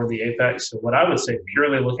bit before the apex. So what I would say,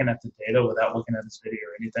 purely looking at the data without looking at this video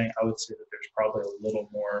or anything, I would say that there's probably a little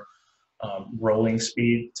more rolling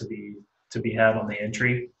speed to be had on the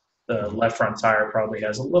entry. The left front tire probably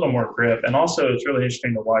has a little more grip. And also it's really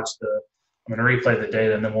interesting to watch I'm going to replay the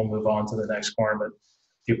data and then we'll move on to the next corner. But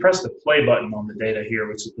if you press the play button on the data here,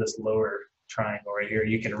 which is this lower triangle right here,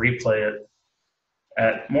 you can replay it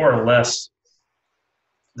at more or less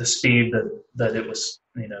the speed that it was,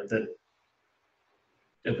 that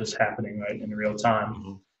it was happening right in real time.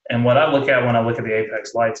 Mm-hmm. And what I look at when I look at the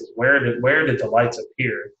apex lights is where did the lights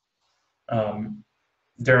appear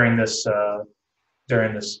during this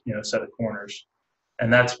set of corners,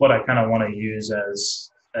 and that's what I kind of want to use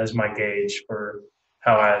as my gauge for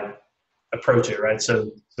how I approach it, right?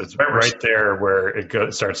 So it's right there where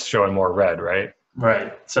it starts showing more red, right?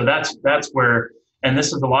 Right. So that's where, and this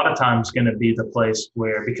is a lot of times going to be the place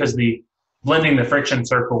where, because the blending the friction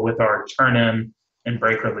circle with our turn in and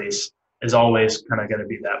brake release is always kind of going to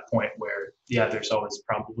be that point where, yeah, there's always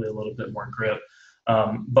probably a little bit more grip.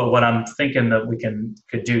 But what I'm thinking that we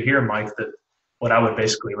could do here, Mike, that what I would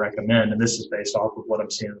basically recommend, and this is based off of what I'm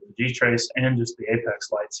seeing with the G-Trace and just the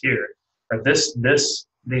apex lights here, are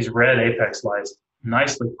these red apex lights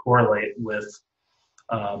nicely correlate with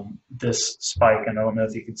this spike. And I don't know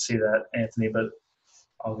if you can see that, Anthony, but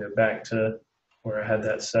I'll go back to where I had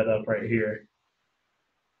that set up right here.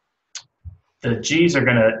 The G's are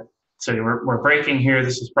gonna, so we're braking here.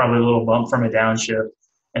 This is probably a little bump from a downshift.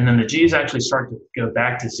 And then the G's actually start to go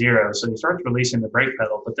back to zero. So you start releasing the brake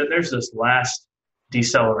pedal, but then there's this last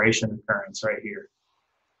deceleration occurrence right here.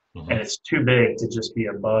 Mm-hmm. And it's too big to just be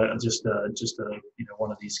just a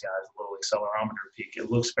one of these guys, a little accelerometer peak. It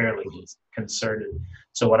looks fairly concerted.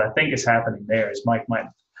 So what I think is happening there is Mike might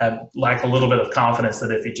lack a little bit of confidence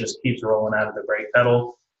that if he just keeps rolling out of the brake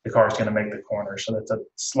pedal, the car's going to make the corner. So that's a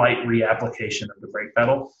slight reapplication of the brake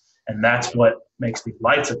pedal. And that's what makes the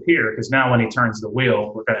lights appear, because now when he turns the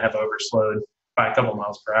wheel, we're going to have overslowed by a couple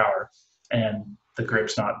miles per hour, and the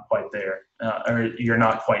grip's not quite there, or you're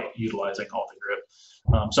not quite utilizing all the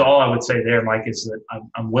grip. So all I would say there, Mike, is that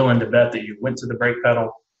I'm willing to bet that you went to the brake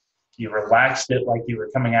pedal, you relaxed it like you were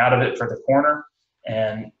coming out of it for the corner,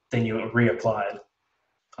 and then you reapplied.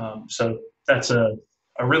 So that's a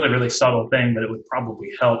really, really subtle thing, but it would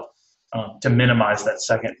probably help to minimize that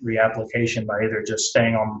second reapplication by either just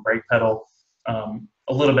staying on the brake pedal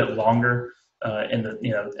a little bit longer at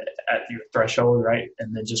your threshold, right,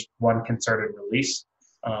 and then just one concerted release,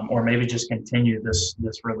 or maybe just continue this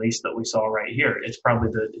release that we saw right here. It's probably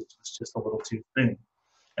it was just a little too thin,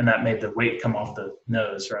 and that made the weight come off the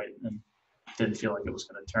nose, right, and didn't feel like it was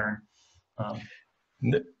going to turn.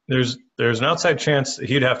 There's an outside chance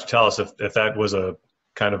he'd have to tell us if that was a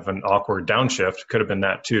kind of an awkward downshift. Could have been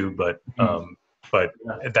that too, but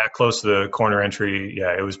that close to the corner entry,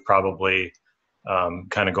 yeah, it was probably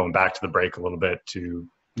kind of going back to the brake a little bit to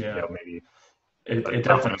maybe it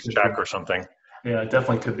definitely check or something. Yeah, it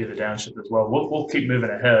definitely could be the downshift as well. We'll keep moving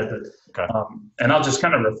ahead, but okay. And I'll just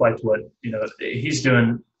kind of reflect what he's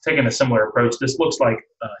doing, taking a similar approach. This looks like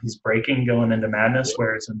he's braking going into madness,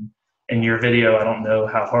 whereas in your video, I don't know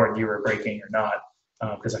how hard you were braking or not,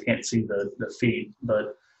 because I can't see the feed,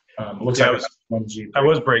 but it looks like I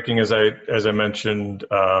was braking as I mentioned.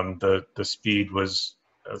 The speed was,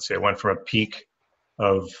 let's say, it went from a peak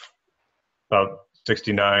of about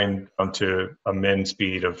 69 down to a min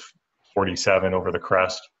speed of 47 over the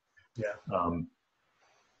crest. Yeah.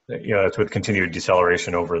 That's with continued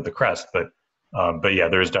deceleration over the crest, but yeah,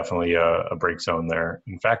 there's definitely a brake zone there.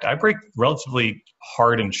 In fact, I brake relatively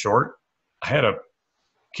hard and short. I had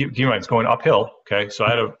keep in mind, it's going uphill, okay? So I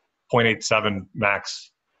had a 0.87 max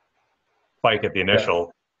spike at the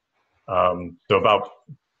initial. So about,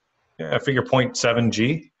 I figure 0.7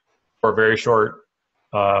 G for a very short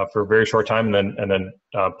time, and then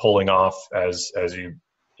pulling off as you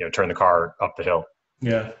turn the car up the hill.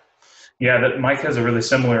 Yeah. That Mike has a really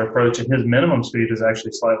similar approach, and his minimum speed is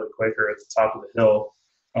actually slightly quicker at the top of the hill.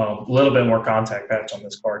 A little bit more contact patch on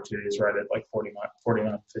this car too. He's right at like 49,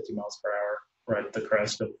 50 miles per hour, right at the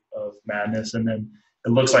crest of madness. And then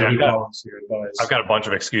it looks like he follows your advice. I've got a bunch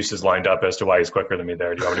of excuses lined up as to why he's quicker than me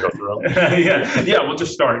there. Do you want me to go through them? Yeah, we'll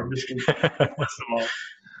just start. Just list them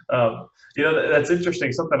all. That's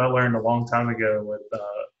interesting. Something I learned a long time ago with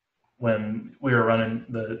when we were running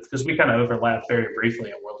because we kind of overlapped very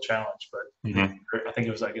briefly in World Challenge, but I think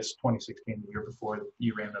it was, 2016, the year before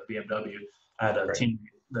you ran the BMW. I had a team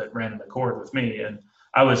that ran an Accord with me, and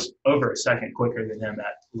I was over a second quicker than him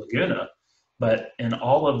at Laguna, but in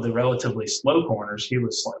all of the relatively slow corners, he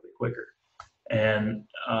was slightly quicker. And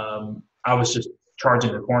I was just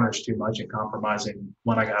charging the corners too much and compromising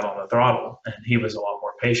when I got on the throttle, and he was a lot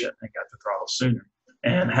more patient and got the throttle sooner.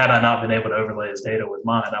 And had I not been able to overlay his data with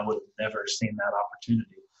mine, I would have never seen that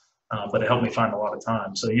opportunity. But it helped me find a lot of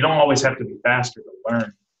time. So you don't always have to be faster to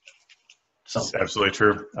learn something. It's absolutely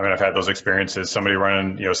true. I mean, I've had those experiences. Somebody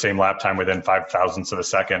running, same lap time within 0.005 of a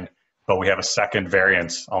second, but we have a second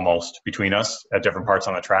variance almost between us at different parts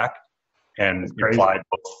on the track. and That's you crazy. applied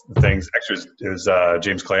both things. Actually, it was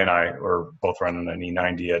James Clay and I were both running an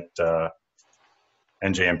E90 at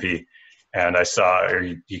NJMP. And I saw, or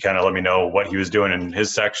he kind of let me know what he was doing in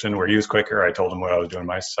his section where he was quicker. I told him what I was doing in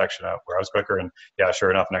my section where I was quicker. And yeah,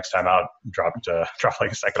 sure enough, next time out, dropped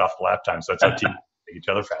like a second off the lap time. So that's how teams make each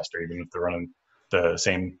other faster, even if they're running the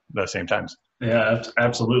same times. Yeah,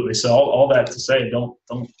 absolutely. So all that to say, don't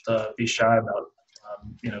be shy about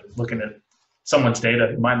looking at someone's data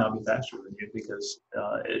who might not be faster than you, because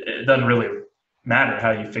it doesn't really matter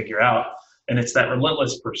how you figure out. And it's that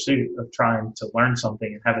relentless pursuit of trying to learn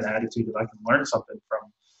something and have an attitude that I can learn something from,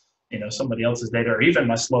 somebody else's data, or even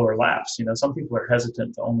my slower laps. Some people are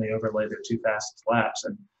hesitant to only overlay their two fastest laps.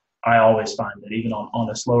 And I always find that even on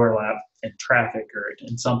a slower lap in traffic or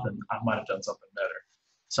in something, I might have done something better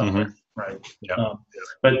somewhere. Mm-hmm. Right. Yeah.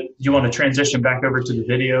 But you want to transition back over to the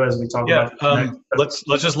video as we talk about? Let's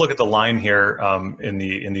just look at the line here in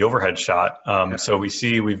the overhead shot. So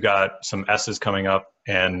we've got some S's coming up,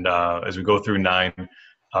 and as we go through 9,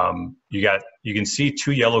 you can see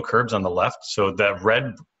 2 yellow curbs on the left. So that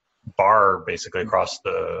red bar basically across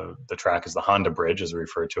the track is the Honda bridge, as we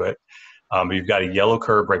refer to it. You've got a yellow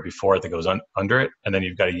curb right before it that goes under it, and then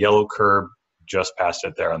you've got a yellow curb just past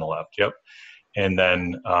it there on the left. Yep. And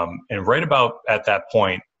then, and right about at that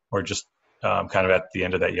point, or just kind of at the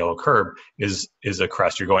end of that yellow curb, is a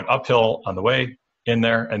crest. You're going uphill on the way in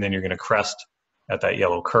there, and then you're going to crest at that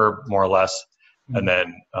yellow curb, more or less. Mm-hmm. And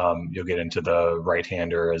then you'll get into the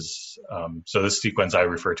right-hander as, so this sequence I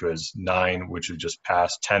refer to as 9, which is just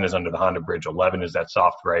past, 10 is under the Honda bridge, 11 is that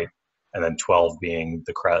soft right, and then 12 being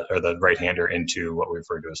the crest, or the right-hander into what we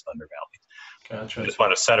refer to as Thunder Valley. Gotcha. We just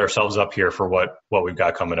want to set ourselves up here for what we've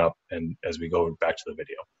got coming up, and as we go back to the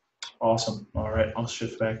video. Awesome. All right, I'll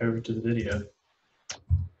shift back over to the video.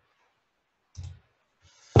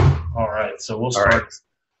 All right, so we'll start. Right.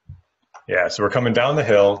 Yeah, so we're coming down the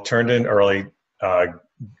hill, turned in early,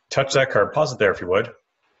 touch that curb. Pause it there if you would.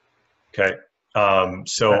 Okay.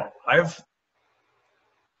 So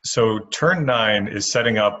turn 9 is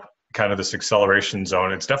setting up kind of this acceleration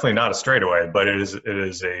zone. It's definitely not a straightaway, but it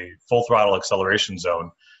is a full throttle acceleration zone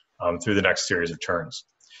through the next series of turns.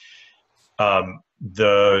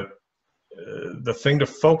 The thing to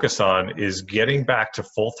focus on is getting back to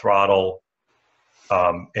full throttle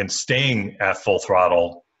and staying at full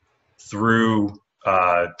throttle through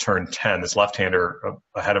turn 10, this left-hander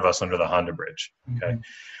ahead of us under the Honda bridge. Okay.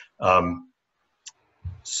 Mm-hmm.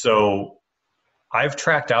 So I've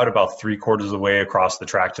tracked out about 3/4 of the way across the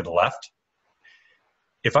track to the left.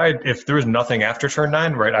 If there was nothing after turn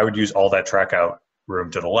 9, right, I would use all that track out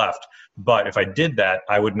room to the left. But if I did that,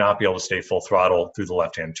 I would not be able to stay full throttle through the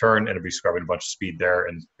left-hand turn, and it'd be scrubbing a bunch of speed there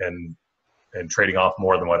and trading off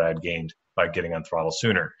more than what I had gained by getting on throttle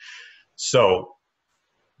sooner. So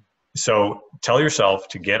tell yourself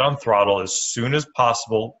to get on throttle as soon as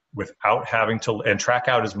possible without having to, and track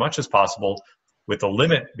out as much as possible, with the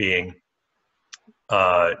limit being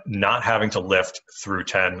not having to lift through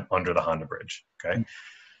 10 under the Honda bridge. Okay.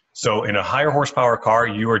 So in a higher horsepower car,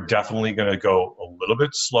 you are definitely going to go a little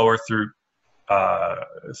bit slower through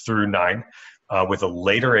 9 with a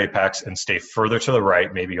later apex, and stay further to the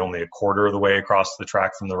right, maybe only 1/4 of the way across the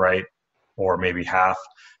track from the right, or maybe half,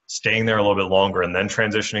 staying there a little bit longer, and then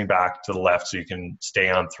transitioning back to the left so you can stay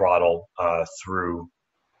on throttle through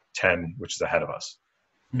 10, which is ahead of us.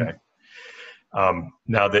 Okay.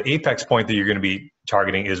 Now the apex point that you're going to be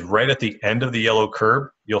targeting is right at the end of the yellow curb.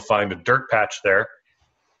 You'll find a dirt patch there,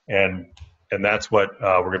 and that's what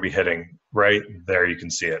we're going to be hitting right there. You can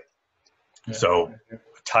see it. Yeah. So a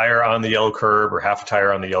tire on the yellow curb, or half a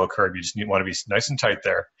tire on the yellow curb, you just want to be nice and tight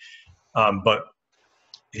there. But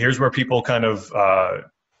here's where people kind of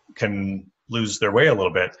can lose their way a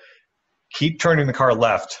little bit. Keep turning the car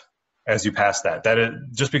left as you pass that. That is,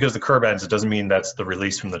 just because the curb ends, it doesn't mean that's the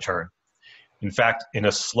release from the turn. In fact, in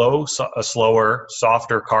a slower,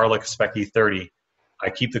 softer car like a SpecE30, I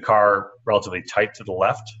keep the car relatively tight to the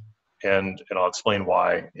left, and I'll explain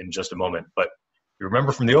why in just a moment. But you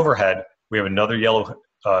remember from the overhead, we have another yellow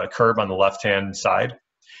curb on the left-hand side.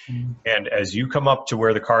 Mm-hmm. And as you come up to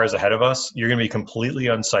where the car is ahead of us, you're going to be completely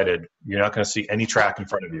unsighted. You're not going to see any track in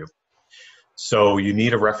front of you. So you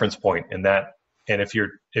need a reference point in that. And if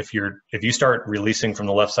you start releasing from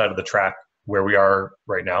the left side of the track, where we are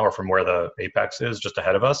right now, or from where the apex is just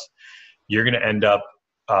ahead of us, you're going to end up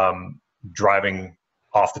driving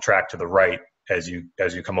off the track to the right as you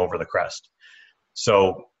come over the crest.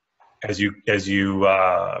 So as you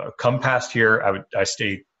come past here, I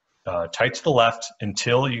stay tight to the left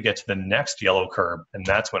until you get to the next yellow curb, and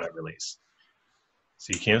that's when I release.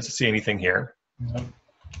 So you can't see anything here. Mm-hmm.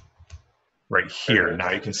 Right here.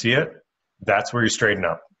 Now you can see it. that's where you straighten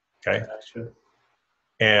up, okay? Gotcha.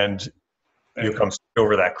 And you'll come straight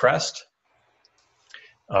over that crest.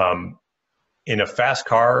 In a fast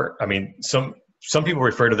car, I mean, some people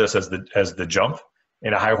refer to this as the jump.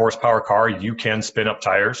 In a high horsepower car, you can spin up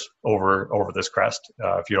tires over this crest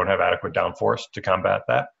if you don't have adequate downforce to combat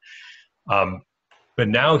that. But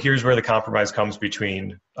now here's where the compromise comes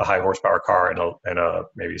between a high horsepower car and a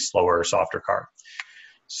maybe slower, softer car.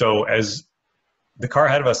 So as the car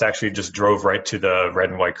ahead of us actually just drove right to the red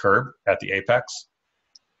and white curb at the apex,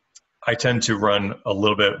 I tend to run a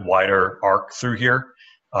little bit wider arc through here,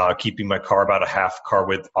 keeping my car about a half car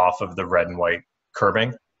width off of the red and white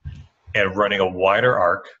curbing, and running a wider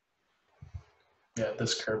arc. Yeah,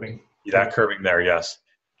 this curbing. That curbing there, yes.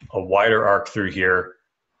 A wider arc through here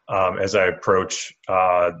as I approach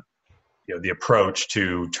the approach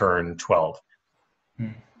to turn 12.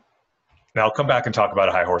 Now I'll come back and talk about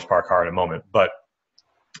a high horsepower car in a moment, but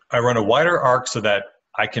I run a wider arc so that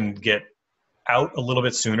I can get out a little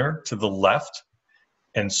bit sooner to the left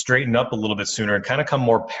and straighten up a little bit sooner and kind of come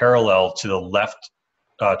more parallel to the left,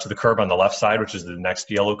 to the curb on the left side, which is the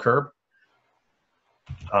next yellow curb.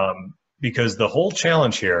 Because the whole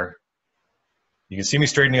challenge here, you can see me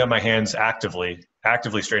straightening up my hands actively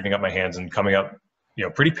straightening up my hands and coming up,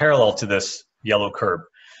 pretty parallel to this yellow curb.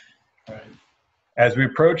 Right. As we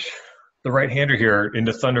approach the right-hander here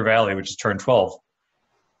into Thunder Valley, which is turn 12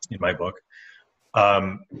 in my book,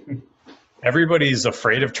 everybody's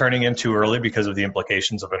afraid of turning in too early because of the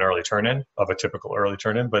implications of an early turn-in, of a typical early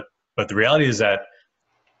turn-in. But the reality is that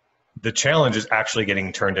the challenge is actually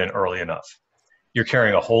getting turned in early enough. You're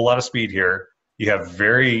carrying a whole lot of speed here. You have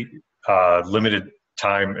very limited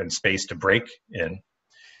time and space to brake in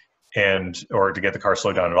or to get the car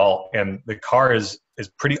slowed down at all. And the car is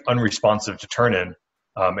pretty unresponsive to turn in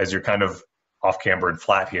as you're kind of off camber and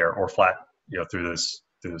flat here, or flat, through this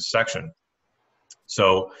section.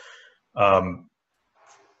 So I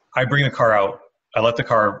bring the car out. I let the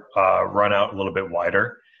car run out a little bit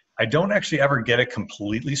wider. I don't actually ever get it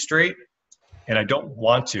completely straight, and I don't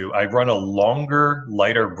want to. I run a longer,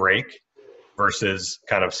 lighter brake versus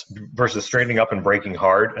straightening up and braking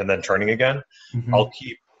hard and then turning again. Mm-hmm.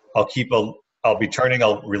 I'll be turning.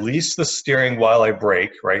 I'll release the steering while I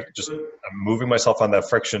brake. Right, I'm moving myself on that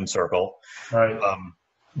friction circle. Right.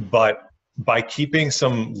 But by keeping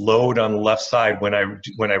some load on the left side, when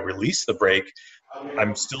I release the brake,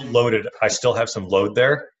 I'm still loaded. I still have some load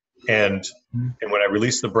there, and when I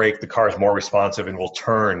release the brake, the car is more responsive and will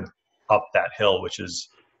turn up that hill, which is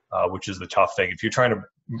the tough thing. If you're trying to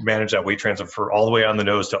manage that weight transfer all the way on the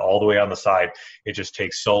nose to all the way on the side, it just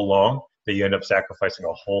takes so long that you end up sacrificing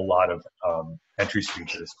a whole lot of entry speed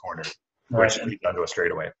to this corner, which leads onto a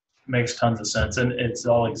straightaway. Makes tons of sense, and it's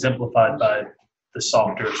all exemplified by the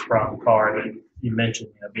softer sprung car that you mentioned,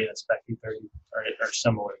 being a SpecE30 or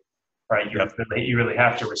similar, right? You really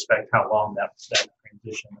have to respect how long that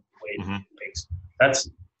transition of weight takes.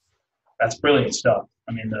 That's brilliant stuff.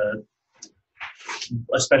 I mean,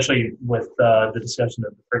 especially with the discussion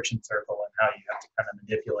of the friction circle and how you have to kind of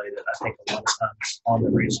manipulate it. I think a lot of times on the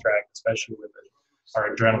racetrack, especially with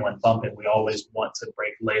our adrenaline pumping, we always want to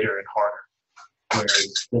brake later and harder.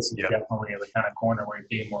 Whereas this is definitely the kind of corner where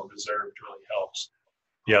being more reserved really helps.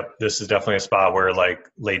 Yep, this is definitely a spot where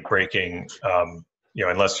late braking,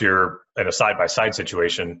 unless you're in a side-by-side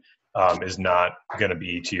situation, is not going to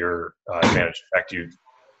be to your advantage. In fact,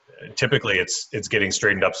 typically it's getting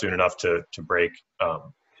straightened up soon enough to brake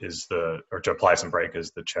or to apply some brake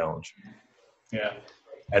is the challenge. Yeah.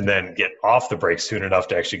 And then get off the brake soon enough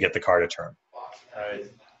to actually get the car to turn.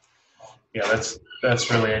 Right. Yeah, that's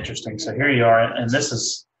really interesting. So here you are, and this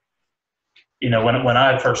is, when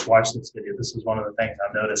I first watched this video, this is one of the things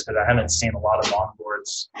I've noticed, because I haven't seen a lot of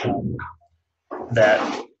onboards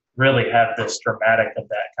that really have this dramatic of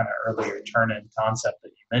that kind of earlier turn-in concept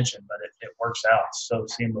that you mentioned, but it works out so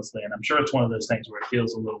seamlessly. And I'm sure it's one of those things where it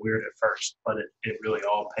feels a little weird at first, but it really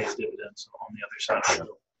all pays dividends on the other side of the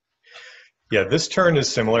middle. Yeah, this turn is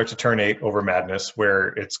similar to turn 8 over Madness, where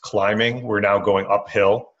it's climbing. We're now going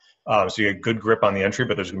uphill. So you get good grip on the entry,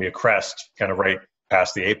 but there's going to be a crest kind of right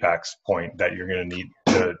past the apex point that you're going to need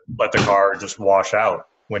to let the car just wash out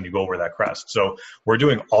when you go over that crest. So we're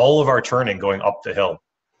doing all of our turning going up the hill.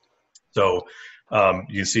 So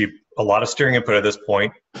you see a lot of steering input at this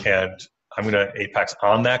point, and I'm going to apex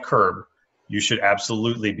on that curb. You should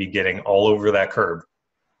absolutely be getting all over that curb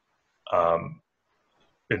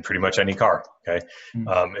in pretty much any car, okay?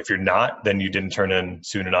 If you're not, then you didn't turn in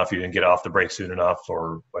soon enough, you didn't get off the brake soon enough,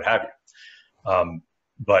 or what have you.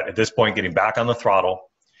 But at this point, getting back on the throttle,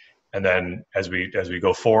 and then as we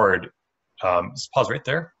go forward, just pause right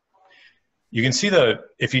there. you can see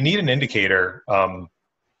if you need an indicator, kind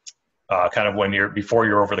of before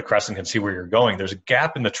you're over the crest and can see where you're going, there's a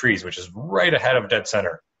gap in the trees, which is right ahead of dead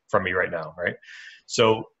center from me right now, right?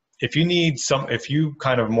 So if you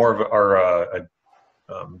kind of more of are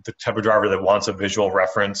the type of driver that wants a visual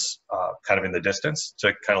reference kind of in the distance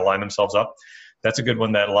to kind of line themselves up, that's a good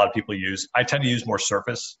one that a lot of people use. I tend to use more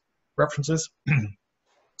surface references,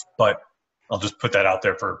 but I'll just put that out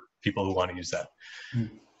there for people who want to use that.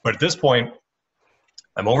 But at this point,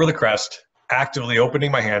 I'm over the crest, actively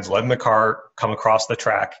opening my hands, letting the car come across the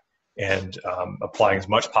track, and applying as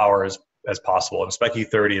much power as possible. In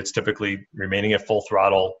SpecE30, it's typically remaining at full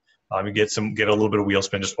throttle. You get a little bit of wheel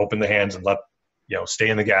spin, just open the hands and stay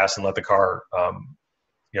in the gas and let the car,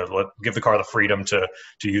 give the car the freedom to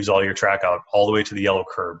use all your track out all the way to the yellow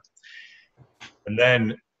curb. And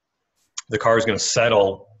then the car is going to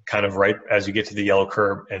settle kind of right as you get to the yellow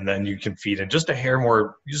curb, and then you can feed in just a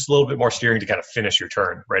little bit more steering to kind of finish your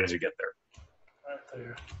turn right as you get there. Right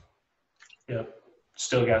there. Yep.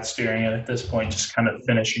 Still got steering in at this point, just kind of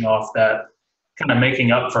finishing off that, kind of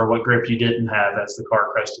making up for what grip you didn't have as the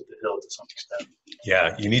car crested the hill to some extent.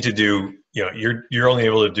 Yeah, you need to do, you're only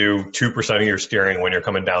able to do 2% of your steering when you're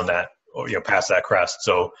coming down that, past that crest.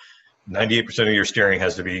 So 98% of your steering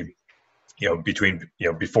has to be, before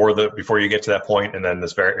you get to that point, and then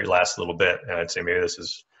this very last little bit. And I'd say maybe this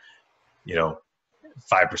is,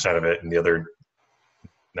 5% of it, and the other,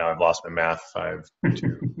 now I've lost my math, 5,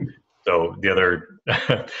 2. So the other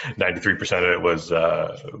 93% of it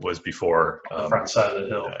was before the front side of the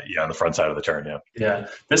hill. On the front side of the turn. Yeah. Yeah.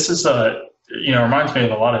 This is reminds me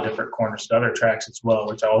of a lot of different corners to other tracks as well,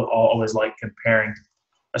 which I'll always like comparing,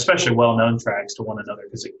 especially well-known tracks to one another,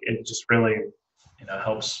 because it just really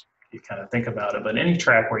helps you kind of think about it. But any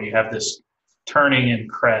track where you have this turning and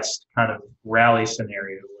crest kind of rally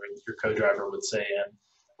scenario, where your co-driver would say, and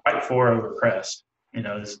right 4 over crest,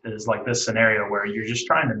 is like this scenario where you're just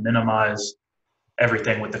trying to minimize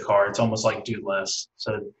everything with the car. It's almost like do less.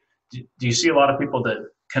 So do you see a lot of people that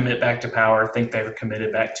commit back to power, think they've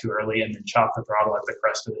committed back too early, and then chop the throttle at the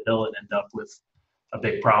crest of the hill and end up with a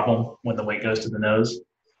big problem when the weight goes to the nose?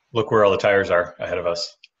 Look where all the tires are ahead of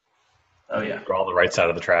us. Oh yeah. They're all the right side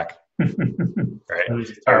of the track. Right.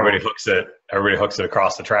 Everybody hooks it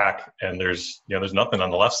across the track, and there's nothing on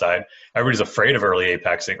the left side. Everybody's afraid of early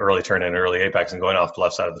turn in, early apexing, going off the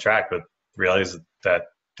left side of the track, but the reality is that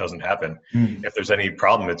doesn't happen. If there's any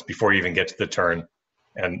problem, it's before you even get to the turn,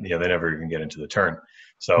 and they never even get into the turn.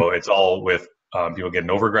 So it's all with people getting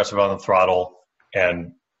over aggressive on the throttle,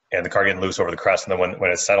 and the car getting loose over the crest, and then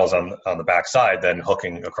when it settles on the back side, then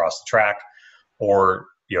hooking across the track, or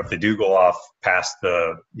if they do go off past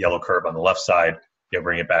the yellow curb on the left side,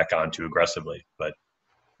 bring it back on too aggressively. But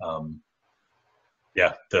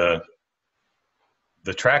the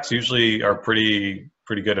tracks usually are pretty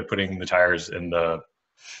good at putting the tires in the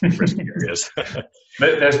risky areas.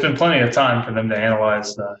 There's been plenty of time for them to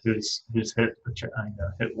analyze who's hit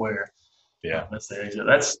where. Yeah,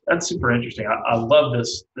 that's super interesting. I love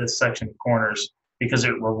this section of corners, because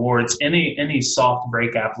it rewards any soft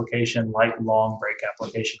brake application, light long brake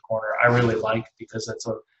application corner. I really like, because that's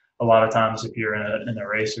a lot of times if you're in a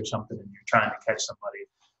race or something and you're trying to catch somebody,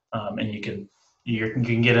 and you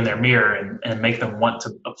can get in their mirror and make them want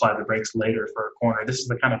to apply the brakes later for a corner. This is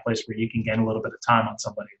the kind of place where you can gain a little bit of time on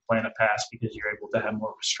somebody and plan a pass, because you're able to have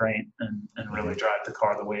more restraint and really drive the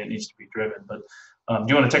car the way it needs to be driven. But do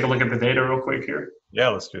you want to take a look at the data real quick here? Yeah,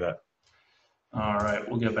 let's do that. All right,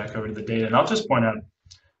 we'll get back over to the data, and I'll just point out a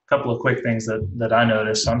couple of quick things that I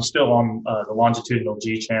noticed. So I'm still on the longitudinal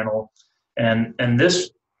G channel, and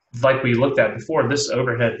this, like we looked at before, this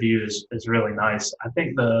overhead view is really nice. I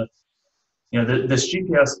think this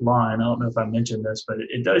GPS line, I don't know if I mentioned this, but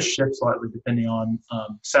it does shift slightly depending on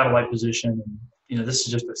satellite position, and this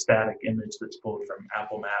is just a static image that's pulled from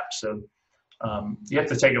Apple Maps, so you have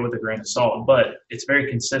to take it with a grain of salt, but it's very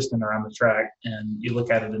consistent around the track, and you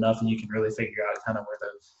look at it enough and you can really figure out kind of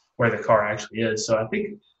where the car actually is. So I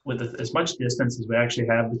think with as much distance as we actually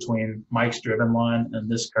have between Mike's driven line and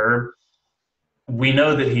this curve, we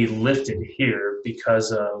know that he lifted here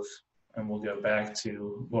because of, and we'll go back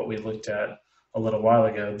to what we looked at a little while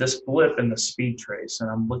ago, this blip in the speed trace.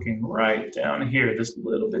 And I'm looking right down here, this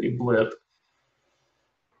little bitty blip,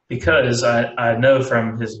 because I know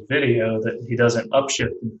from his video that he doesn't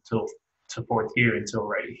upshift until to fourth gear until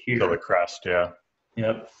right here. Until the crest, yeah.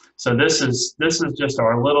 Yep. So this is just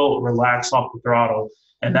our little relax off the throttle,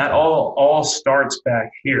 and that all starts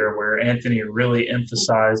back here where Anthony really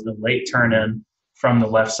emphasized the late turn in from the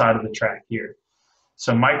left side of the track here.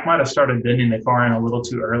 So Mike might have started bending the car in a little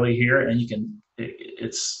too early here, and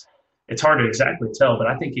it's it's hard to exactly tell, but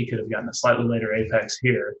I think he could have gotten a slightly later apex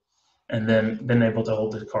here and then been able to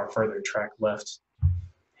hold the car further track left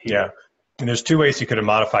here. Yeah, and there's two ways he could have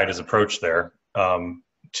modified his approach there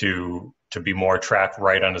to be more track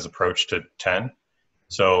right on his approach to 10.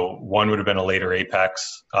 So one would have been a later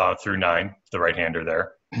apex through 9, the right-hander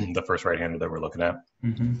there, the first right-hander that we're looking at.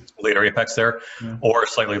 Later apex there, or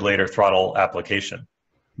slightly later throttle application.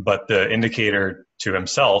 But the indicator to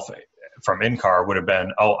himself from in-car would have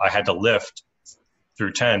been, oh, I had to lift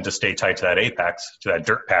through 10 to stay tight to that apex, to that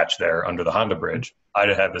dirt patch there under the Honda bridge. I'd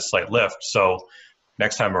have had this slight lift. So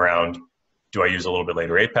next time around, do I use a little bit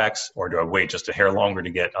later apex, or do I wait just a hair longer to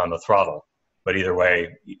get on the throttle? But either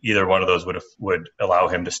way, either one of those would allow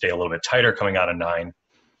him to stay a little bit tighter coming out of 9,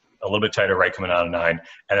 a little bit tighter right coming out of 9,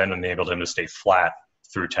 and then enabled him to stay flat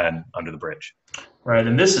through 10 under the bridge. Right,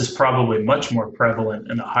 and this is probably much more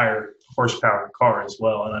prevalent in a higher horsepower car as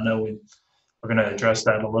well. And I know we're going to address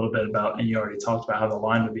that a little bit about, and you already talked about how the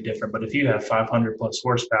line would be different. But if you have 500 plus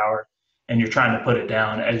horsepower and you're trying to put it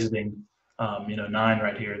down, exiting 9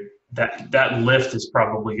 right here, that lift is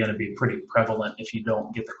probably going to be pretty prevalent if you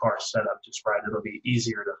don't get the car set up just right. It'll be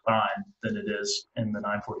easier to find than it is in the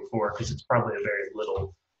 944 because it's probably a very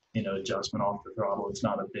little, adjustment off the throttle. It's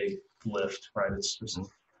not a big lift, right? It's just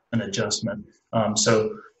an adjustment.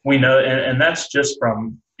 So we know, and that's just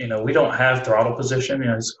from, we don't have throttle position.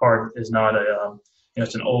 This car is not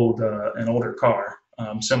it's an older car,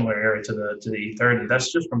 similar area to the E30.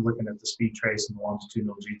 That's just from looking at the speed trace and the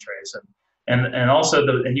longitudinal G trace, and also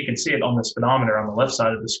and you can see it on the speedometer on the left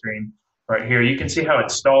side of the screen right here. You can see how it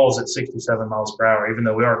stalls at 67 miles per hour, even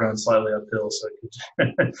though we are going slightly uphill. So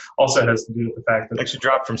it also has to do with the fact that it actually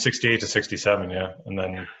dropped from 68 to 67, yeah, and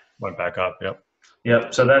then went back up.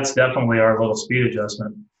 Yep. So that's definitely our little speed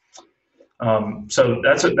adjustment. So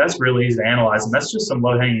that's really easy to analyze, and that's just some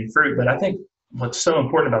low-hanging fruit. But I think what's so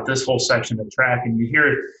important about this whole section of track, and you hear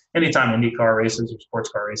it anytime in IndyCar races or sports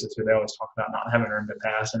car races, where they always talk about not having room to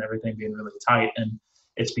pass and everything being really tight, and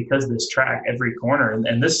it's because this track, every corner,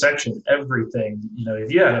 and this section, everything,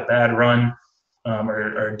 if you had a bad run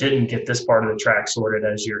or didn't get this part of the track sorted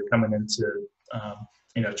as you're coming into,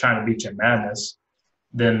 trying to beat Jim Madness,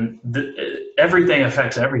 then everything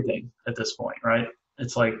affects everything at this point, right?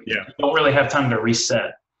 It's like you don't really have time to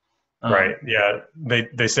reset. Right. Yeah.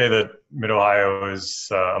 They say that Mid-Ohio is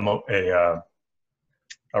a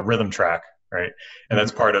rhythm track, right? And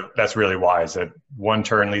that's really wise, that one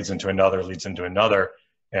turn leads into another,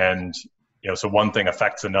 and so one thing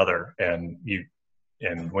affects another, and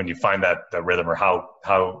when you find that rhythm, or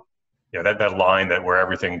how that line where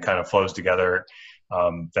everything kind of flows together,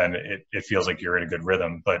 then it feels like you're in a good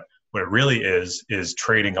rhythm. But what it really is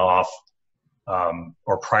trading off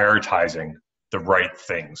or prioritizing the right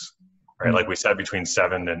things, right? Like we said, between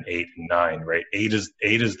 7 and 8 and 9, right? 8 is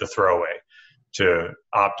the throwaway to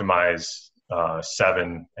optimize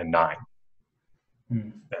 7 and 9.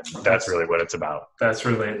 And that's really what it's about. That's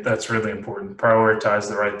really important. Prioritize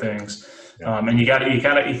the right things, and you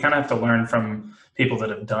kind of have to learn from people that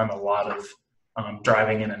have done a lot of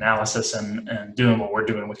driving and analysis and doing what we're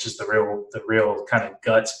doing, which is the real kind of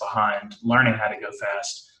guts behind learning how to go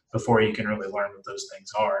fast before you can really learn what those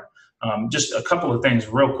things are. Just a couple of things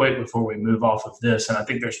real quick before we move off of this, and I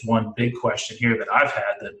think there's one big question here that I've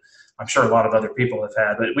had that I'm sure a lot of other people have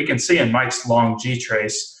had, but we can see in Mike's long G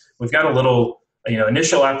trace, we've got a little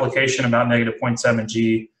initial application about negative 0.7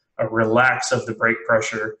 G, a relax of the brake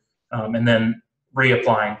pressure, and then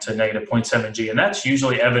reapplying to negative 0.7 G. And that's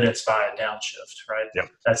usually evidenced by a downshift, right? Yep.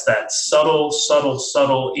 That's that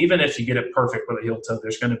subtle, even if you get it perfect with a heel toe,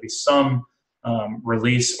 there's going to be some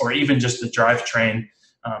release, or even just the drivetrain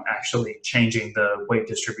actually changing the weight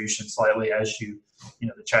distribution slightly as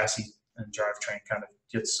the chassis and drivetrain kind of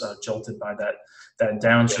gets jolted by that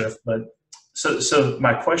downshift. But so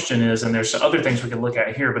my question is, and there's other things we can look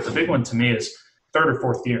at here, but the big one to me is third or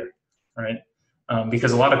fourth gear, right?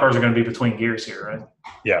 Because a lot of cars are going to be between gears here, right?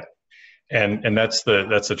 Yeah, and that's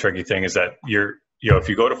the tricky thing, is that if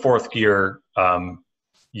you go to fourth gear,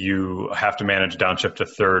 you have to manage downshift to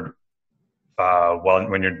third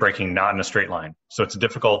when you're braking not in a straight line. So it's a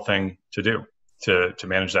difficult thing to do to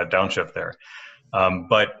manage that downshift there.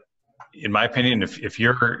 But in my opinion, if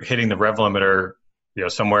you're hitting the rev limiter,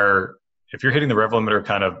 somewhere, if you're hitting the rev limiter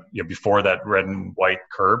kind of before that red and white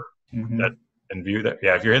curb, that in view, that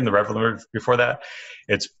if you're hitting the rev limiter before that,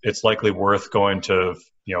 it's likely worth going to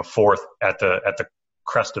fourth at the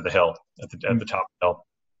crest of the hill, at the top of the hill,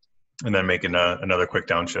 and then making another quick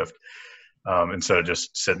downshift instead of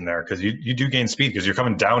just sitting there, because you do gain speed because you're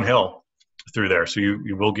coming downhill through there, so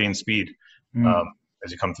you will gain speed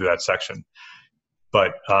as you come through that section.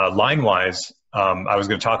 But line wise, I was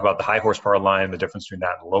going to talk about the high horsepower line, the difference between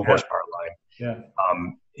that and the low horsepower line. Yeah.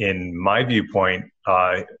 In my viewpoint,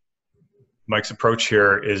 Mike's approach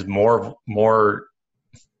here is more.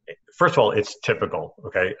 First of all, it's typical,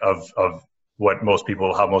 okay, of how most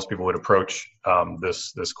people would approach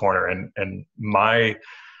this corner, and my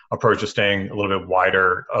approach is staying a little bit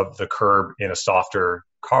wider of the curb in a softer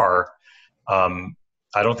car.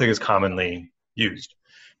 I don't think is commonly used,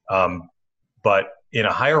 but in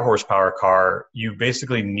a higher horsepower car, you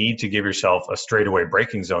basically need to give yourself a straightaway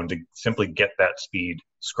braking zone to simply get that speed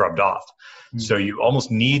scrubbed off. Mm-hmm. So you almost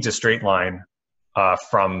need to straight line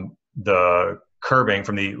from the curbing,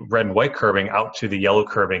 from the red and white curbing out to the yellow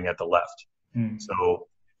curbing at the left. Mm-hmm. So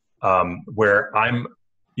where I'm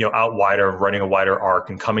out wider, running a wider arc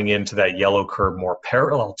and coming into that yellow curb more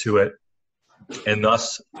parallel to it, and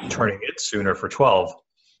thus turning it sooner for 12.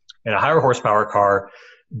 In a higher horsepower car,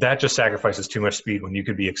 that just sacrifices too much speed when you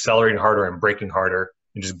could be accelerating harder and braking harder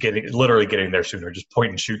and just literally getting there sooner. Just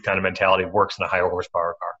point and shoot kind of mentality works in a higher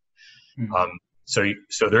horsepower car. Mm-hmm. So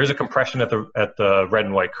there is a compression at the red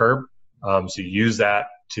and white curb. So you use that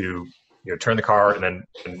to turn the car, and then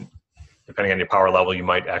depending on your power level, you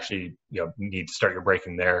might actually need to start your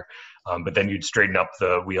braking there. But then you'd straighten up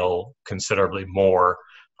the wheel considerably more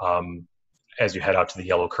as you head out to the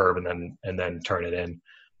yellow curb, and then turn it in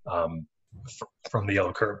from the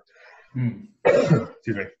yellow curb.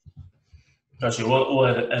 Excuse me. Gotcha. We'll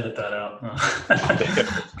edit that out.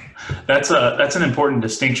 That's an important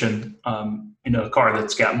distinction. A car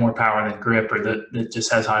that's got more power than grip, or that just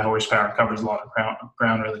has high horsepower and covers a lot of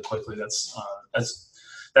ground really quickly. That's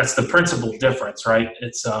the principal difference, right?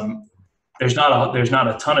 It's there's not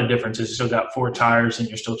a ton of differences. You still got 4 tires, and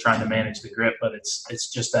you're still trying to manage the grip, but it's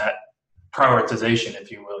just that prioritization, if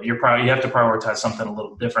you will. You have to prioritize something a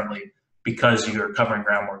little differently because you're covering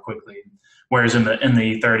ground more quickly. Whereas in the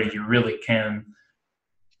E30, you really can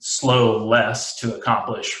slow less to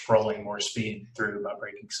accomplish rolling more speed through by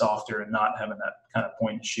braking softer and not having that kind of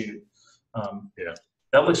point and shoot.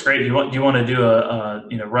 That looks great. Do you want to do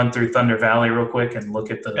a run through Thunder Valley real quick and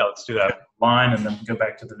look at the let's do that line, and then go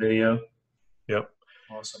back to the video? Yep.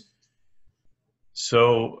 Awesome.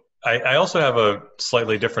 So I also have a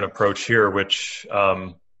slightly different approach here, which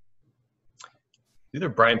either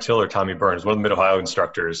Brian Till or Tommy Burns, one of the Mid-Ohio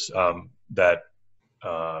instructors that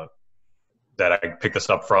I picked this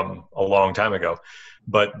up from a long time ago.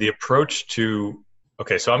 But the approach to,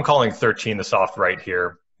 so I'm calling 13 the soft right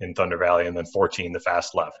here in Thunder Valley, and then 14 the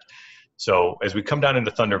fast left. So as we come down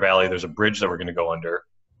into Thunder Valley, there's a bridge that we're going to go under.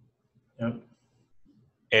 Yep.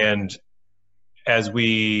 And as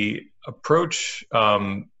we approach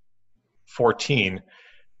 14,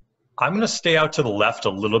 I'm going to stay out to the left a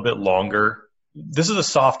little bit longer. This is a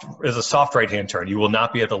soft right-hand turn. You will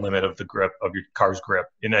not be at the limit of the grip of your car's grip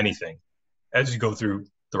in anything as you go through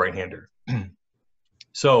the right-hander.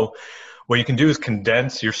 So what you can do is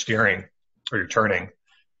condense your steering or your turning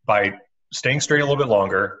by staying straight a little bit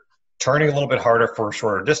longer, turning a little bit harder for a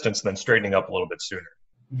shorter distance, and then straightening up a little bit sooner.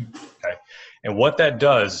 Okay. And what that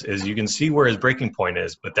does is you can see where his braking point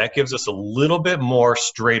is, but that gives us a little bit more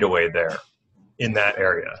straightaway there in that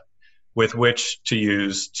area with which to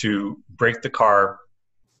use to brake the car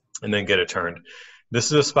and then get it turned. This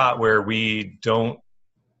is a spot where we don't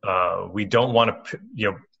want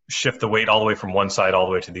to shift the weight all the way from one side all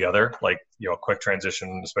the way to the other, like a quick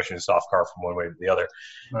transition, especially in a soft car, from one way to the other,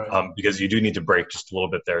 right. Because you do need to brake just a little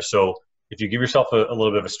bit there. So if you give yourself a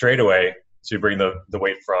little bit of a straightaway, so you bring the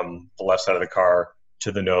weight from the left side of the car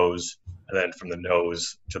to the nose, and then from the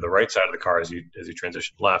nose to the right side of the car as you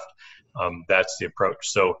transition left, that's the approach.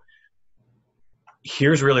 So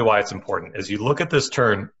here's really why it's important. As you look at this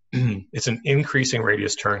turn, it's an increasing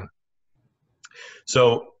radius turn.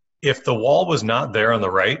 So if the wall was not there on the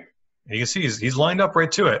right, you can see he's lined up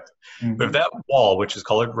right to it. Mm-hmm. But if that wall, which is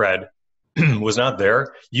colored red, was not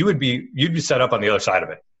there, you'd be set up on the other side of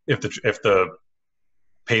it if the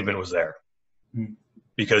pavement was there. Mm-hmm.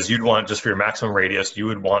 Because you'd want, just for your maximum radius, you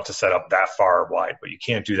would want to set up that far wide, but you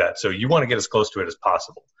can't do that. So you want to get as close to it as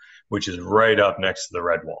possible, which is right up next to the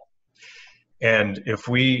red wall. And if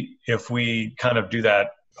we kind of do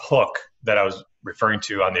that hook that I was referring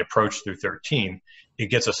to on the approach through 13, it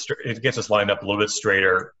gets us lined up a little bit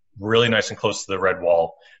straighter, really nice and close to the red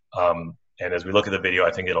wall. And as we look at the video,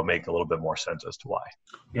 I think it'll make a little bit more sense as to why.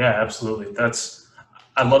 Yeah, absolutely.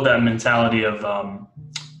 I love that mentality of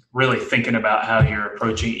really thinking about how you're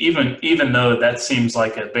approaching, even though that seems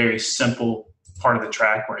like a very simple part of the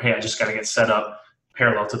track where, hey, I just got to get set up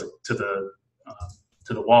parallel to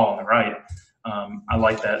the wall on the right. I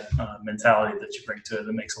like that mentality that you bring to it.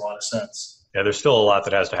 That makes a lot of sense. Yeah, there's still a lot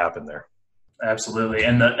that has to happen there. Absolutely.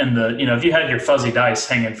 And you know, if you had your fuzzy dice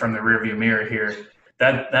hanging from the rearview mirror here,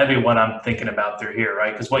 that'd be what I'm thinking about through here,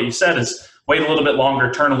 right? Because what you said is wait a little bit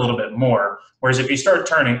longer, turn a little bit more. Whereas if you start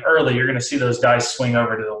turning early, you're going to see those dice swing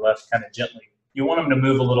over to the left kind of gently. You want them to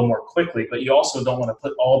move a little more quickly, but you also don't want to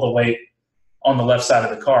put all the weight on the left side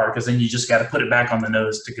of the car, because then you just got to put it back on the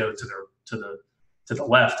nose to go to the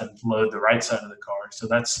left and load the right side of the car. So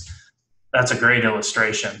that's a great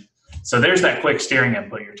illustration. So there's that quick steering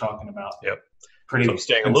input you're talking about. Yep. Pretty. So I'm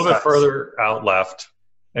staying a little bit further out left.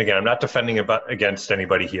 Again, I'm not defending against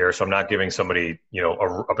anybody here, so I'm not giving somebody, you know,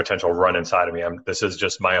 a potential run inside of me. This is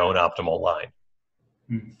just my own optimal line.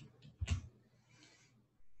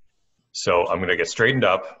 So I'm going to get straightened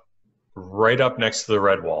up, right up next to the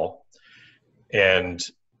red wall. And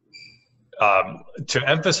to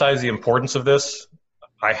emphasize the importance of this,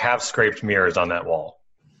 I have scraped mirrors on that wall.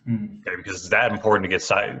 Okay, because it's that important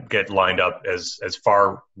to get lined up as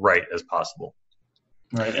far right as possible.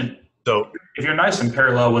 Right. And so if you're nice and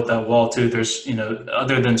parallel with that wall too, there's, you know,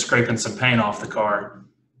 other than scraping some paint off the car,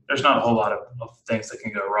 there's not a whole lot of things that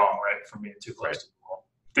can go wrong, right, from being too close to the wall,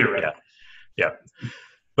 theoretically. Yeah.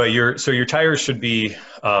 But your tires should be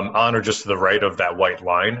on or just to the right of that white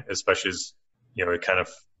line, especially as, you know, you kind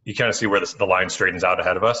of see where the line straightens out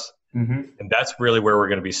ahead of us. And that's really where we're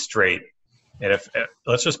going to be straight. And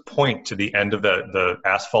let's just point to the end of the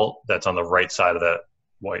asphalt that's on the right side of that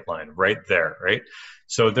white line, right there, right?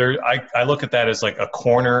 So I look at that as like a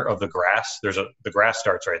corner of the grass. The grass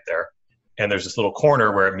starts right there, and there's this little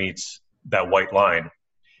corner where it meets that white line.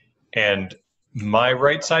 And my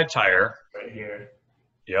right side tire, right here.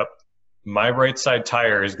 Yep, my right side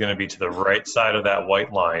tire is going to be to the right side of that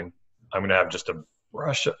white line. I'm going to have just a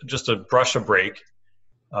brush of brake.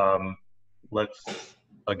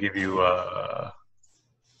 I'll give you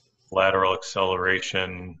lateral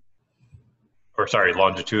acceleration, or sorry,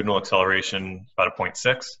 longitudinal acceleration, about a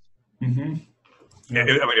 0.6. I mean,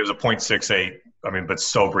 it was a 0.68. I mean, but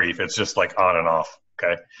so brief. It's just like on and off.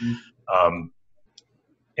 Okay.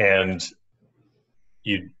 And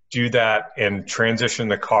you do that and transition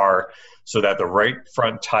the car so that the right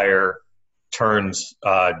front tire turns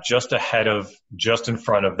just in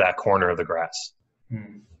front of that corner of the grass.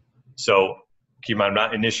 So keep in mind, I'm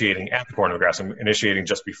not initiating at the corner of the grass. I'm initiating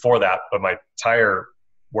just before that, but my tire,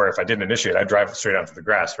 where if I didn't initiate, I'd drive straight onto the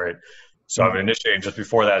grass, right? So I'm initiating just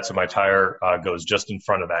before that, so my tire goes just in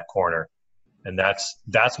front of that corner. And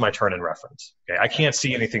that's my turn in reference. Okay, I can't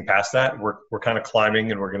see anything past that. We're kind of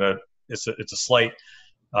climbing, and it's a slight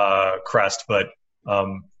crest, but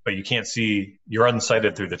you can't see, you're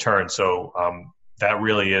unsighted through the turn. So that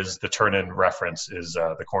really is the turn in reference, is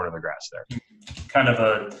the corner of the grass there. Kind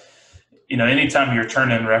of you know, anytime your turn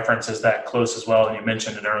in reference is that close as well, and you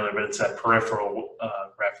mentioned it earlier, but it's that peripheral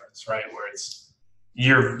reference, right? Where it's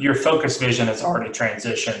your focus vision has already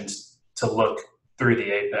transitioned to look through the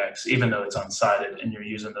apex, even though it's unsighted, and you're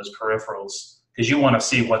using those peripherals because you want to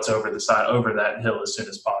see what's over that hill as soon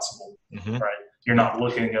as possible, right? You're not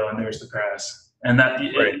looking and going, there's the grass. And that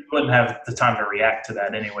you wouldn't have the time to react to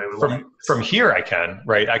that anyway. From here, I can,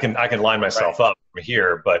 right? I can line myself up from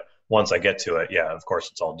here, but once I get to it, yeah, of course,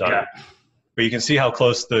 it's all done. Yeah. But you can see how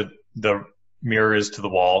close the mirror is to the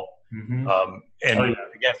wall. Again,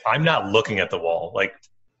 I'm not looking at the wall. Like,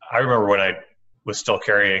 I remember when I was still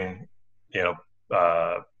carrying, you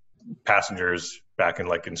know, passengers back in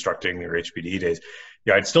like instructing your HPD days.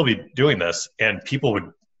 Yeah, I'd still be doing this, and people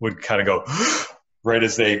would kind of go right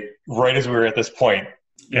as we were at this point,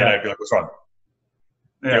 and I'd be like, "What's wrong?"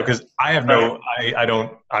 You know, because I have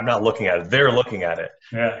I'm not looking at it. They're looking at it.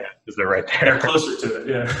 Yeah. Because they're right there. They're closer to it.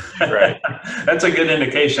 Yeah. Right. That's a good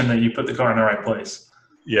indication that you put the car in the right place.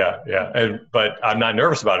 Yeah. But I'm not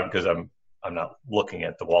nervous about it because I'm not looking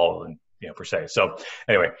at the wall and, you know, per se. So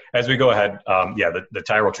anyway, as we go ahead, the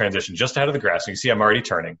tire will transition just ahead of the grass. And you see I'm already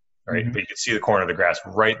turning, right? But you can see the corner of the grass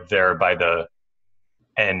right there by the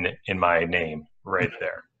N in my name, right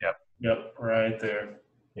there. Yep. Right there.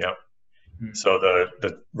 Yep. So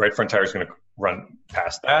the right front tire is going to run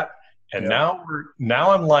past that, and now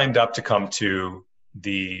I'm lined up to come to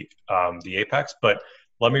the apex. But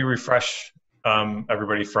let me refresh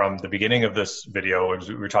everybody from the beginning of this video.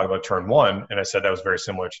 We were talking about turn 1, and I said that was very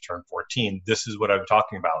similar to turn 14. This is what I'm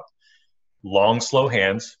talking about: long, slow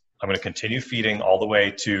hands. I'm going to continue feeding all the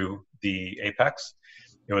way to the apex.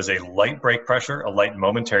 It was a light brake pressure, a light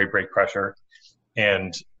momentary brake pressure.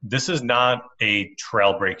 And this is not a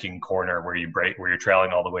trail braking corner where you're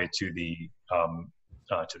trailing all the way to the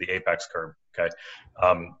apex curb. Okay,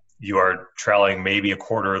 you are trailing maybe a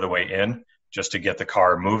quarter of the way in just to get the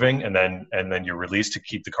car moving, and then you're released to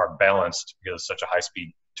keep the car balanced because it's such a high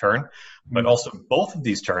speed turn. But also both of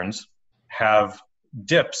these turns have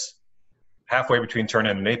dips halfway between turn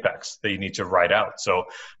in and apex that you need to ride out. So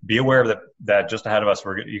be aware that just ahead of us,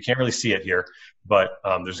 you can't really see it here, but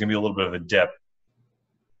there's going to be a little bit of a dip.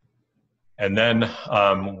 And then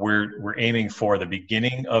we're aiming for the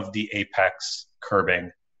beginning of the apex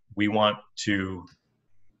curbing. We want to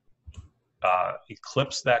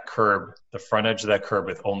eclipse that curb, the front edge of that curb,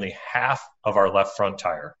 with only half of our left front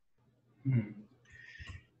tire.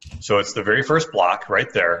 So it's the very first block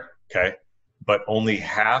right there, okay? But only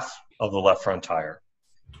half of the left front tire.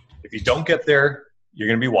 If you don't get there, you're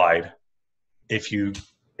going to be wide. If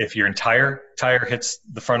your entire tire hits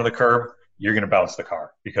the front of the curb, you're going to bounce the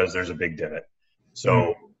car because there's a big divot.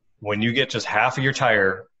 So when you get just half of your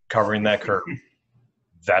tire covering that curb,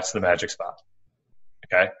 that's the magic spot,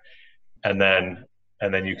 okay? And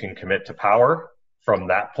then you can commit to power from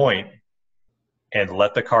that point and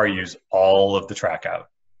let the car use all of the track out.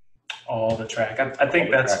 All the track. I think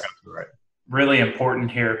that's really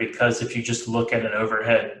important here, because if you just look at an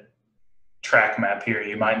overhead track map here,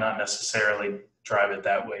 you might not necessarily drive it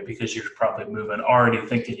that way, because you're probably already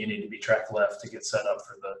thinking you need to be track left to get set up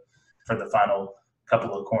for the final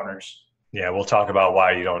couple of corners. Yeah, we'll talk about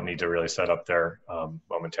why you don't need to really set up there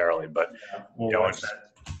momentarily, but we'll watch that.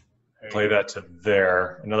 Play that to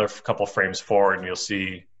there. Another couple frames forward, and you'll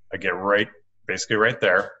see I get basically right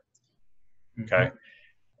there. Okay.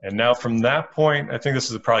 And now from that point, I think this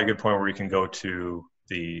is probably a good point where we can go to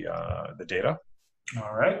the data.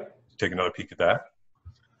 All right. Take another peek at that.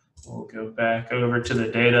 We'll go back over to the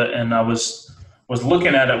data, and I was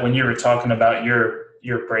looking at it when you were talking about your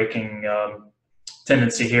braking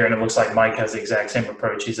tendency here, and it looks like Mike has the exact same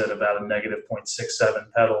approach. He's at about a negative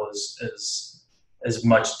 0.67 pedal as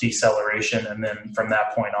much deceleration, and then from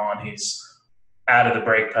that point on, he's out of the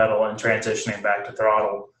brake pedal and transitioning back to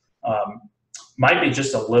throttle. Might be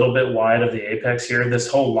just a little bit wide of the apex here. This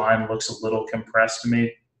whole line looks a little compressed to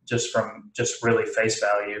me, just from really face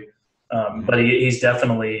value. But he's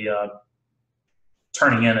definitely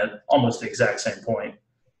turning in at almost the exact same point,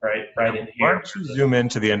 right in here. Why don't you zoom in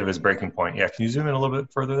to the end of his braking point? Yeah, can you zoom in a little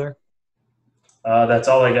bit further there? That's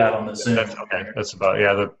all I got on the zoom. That's about,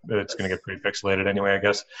 it's going to get pretty pixelated anyway, I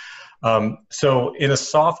guess. So in a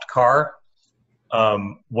soft car,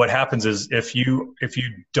 what happens is if you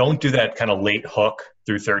don't do that kind of late hook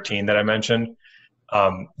through 13 that I mentioned,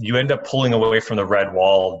 you end up pulling away from the red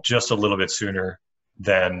wall just a little bit sooner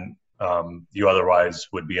than you otherwise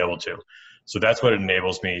would be able to. So that's what it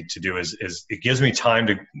enables me to do is it gives me time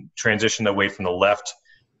to transition away from the left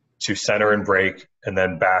to center and brake, and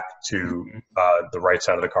then back to the right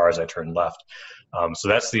side of the car as I turn left. So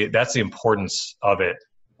that's the importance of it.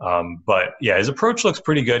 But yeah, his approach looks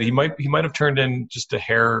pretty good. He might have turned in just a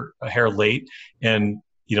hair late, and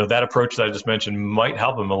that approach that I just mentioned might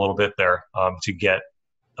help him a little bit there to get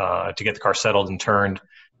the car settled and turned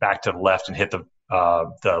back to the left and hit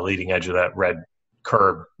the leading edge of that red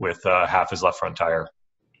curb with half his left front tire.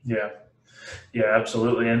 Yeah,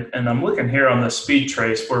 absolutely. And I'm looking here on the speed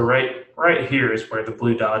trace, where right here is where the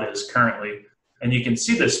blue dot is currently, and you can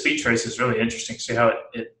see the speed trace is really interesting. See how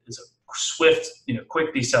it is a swift,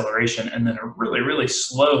 quick deceleration, and then a really, really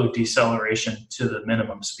slow deceleration to the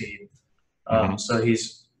minimum speed. So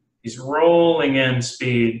he's rolling in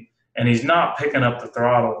speed, and he's not picking up the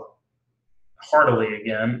throttle heartily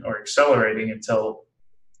again or accelerating until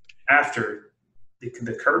after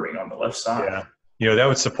the curbing on the left side. Yeah, that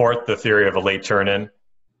would support the theory of a late turn in,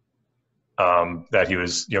 that he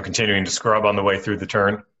was continuing to scrub on the way through the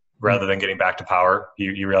turn rather than getting back to power.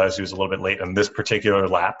 You realize he was a little bit late on this particular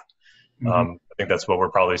lap. I think that's what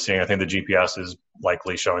we're probably seeing. I think the GPS is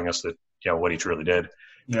likely showing us that what he truly did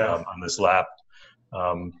on this lap.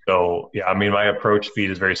 So yeah, I mean, my approach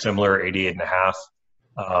speed is very similar, 88.5.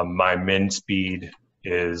 My min speed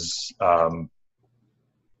is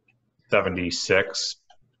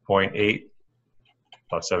 76.8,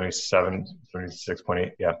 about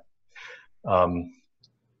 76.8. Yeah.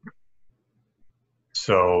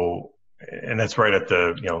 So, and that's right at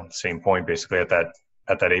the same point, basically at that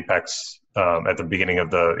apex, at the beginning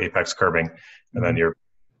of the apex curbing, and then you're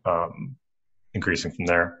increasing from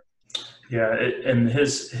there. Yeah, and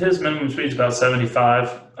his minimum speed is about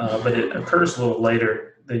 75, but it occurs a little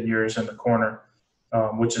later than yours in the corner,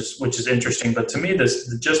 which is interesting. But to me,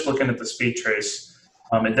 just looking at the speed trace,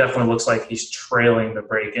 it definitely looks like he's trailing the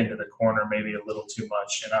brake into the corner maybe a little too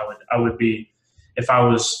much. And I would be, if I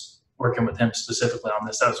was working with him specifically on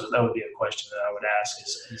this, that would be a question that I would ask: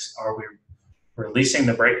 is are we releasing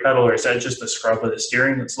the brake pedal, or is that just the scrub of the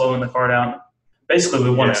steering that's slowing the car down? Basically, we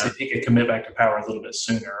want to see if he could commit back to power a little bit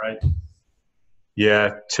sooner, right?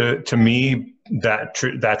 Yeah, to me, that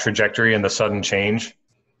trajectory and the sudden change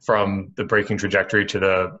from the braking trajectory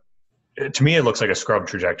to me, it looks like a scrub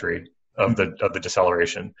trajectory of the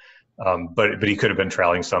deceleration. But he could have been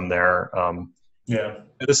trailing some there. Yeah.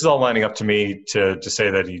 This is all lining up to me to say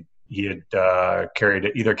that he had carried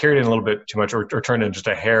in a little bit too much or turned in just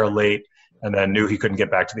a hair late, and then knew he couldn't get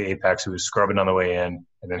back to the apex. He was scrubbing on the way in,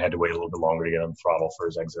 and then had to wait a little bit longer to get on the throttle for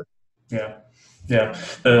his exit. Yeah. Yeah,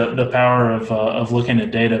 the power of looking at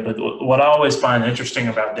data. But what I always find interesting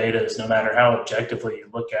about data is no matter how objectively you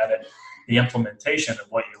look at it, the implementation of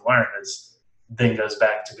what you learn then goes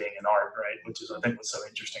back to being an art, right? Which is, I think, what's so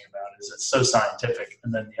interesting about it is it's so scientific,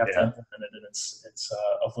 and then you have to implement it, and it's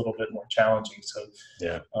a little bit more challenging. So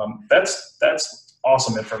that's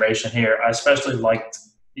awesome information here. I especially liked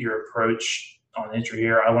your approach on entry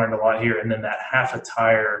here. I learned a lot here, and then that half a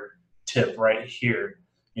tire tip right here.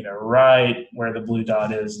 Right where the blue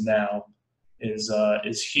dot is now is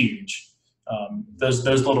huge. Those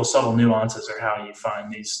little subtle nuances are how you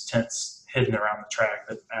find these tints hidden around the track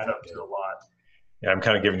that add up to a lot. Yeah, I'm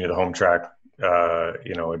kind of giving you the home track,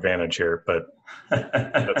 advantage here, but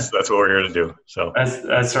that's what we're here to do. So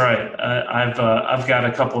that's right. I've got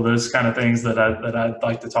a couple of those kind of things that I'd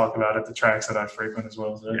like to talk about at the tracks that I frequent as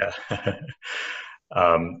well. So.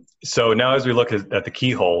 Yeah. So now as we look at the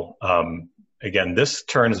keyhole. Again, this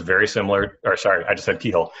turn is very similar, or sorry, I just said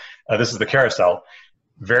keyhole. This is the carousel,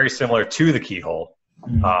 very similar to the keyhole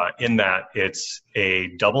in that it's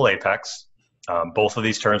a double apex. Both of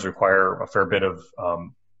these turns require a fair bit of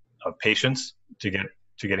patience to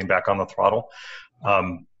getting back on the throttle.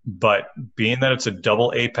 But being that it's a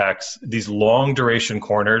double apex, these long duration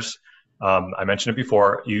corners, I mentioned it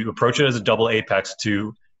before, you approach it as a double apex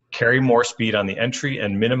to carry more speed on the entry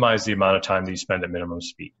and minimize the amount of time that you spend at minimum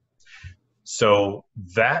speed. So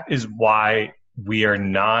that is why we are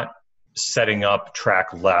not setting up track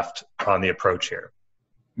left on the approach here.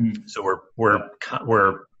 So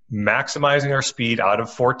we're maximizing our speed out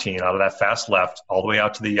of 14, out of that fast left, all the way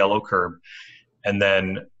out to the yellow curb, and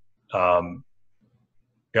then and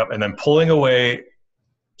then pulling away,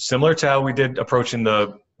 similar to how we did approaching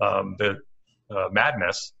the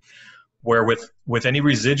Madness, where with any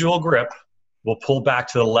residual grip, we'll pull back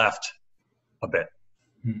to the left a bit.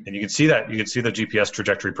 And you can see that. You can see the GPS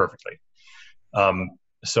trajectory perfectly.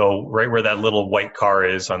 So right where that little white car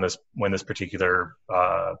is on this, when this particular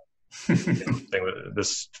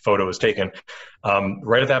this photo was taken,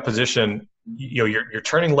 right at that position, you're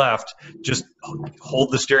turning left. Just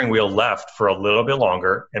hold the steering wheel left for a little bit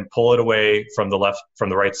longer and pull it away from the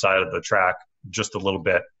right side of the track just a little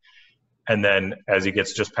bit. And then as he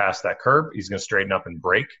gets just past that curb, he's going to straighten up and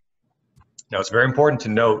brake. Now it's very important to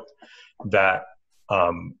note that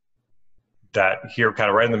that here, kind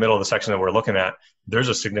of right in the middle of the section that we're looking at, there's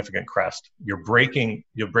a significant crest. You're braking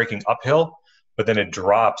uphill, but then it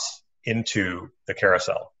drops into the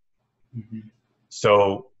carousel.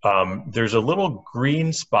 So there's a little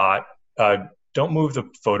green spot. Don't move the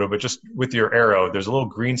photo, but just with your arrow, there's a little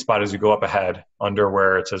green spot as you go up ahead under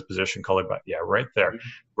where it says position colored by, right there.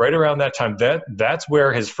 Right around that time, that's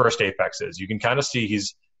where his first apex is. You can kind of see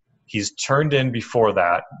he's turned in before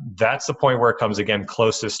that. That's the point where it comes again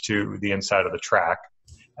closest to the inside of the track,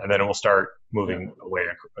 and then it will start moving away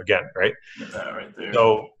again, right? Right there.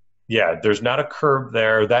 So yeah, there's not a curve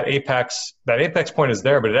there. That apex point is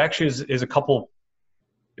there, but it actually is a couple.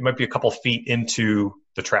 It might be a couple feet into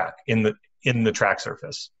the track, in the track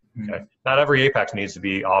surface. Okay, not every apex needs to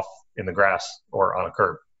be off in the grass or on a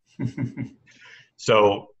curb.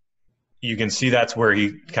 So you can see that's where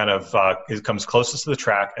he kind of comes closest to the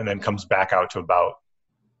track, and then comes back out to about.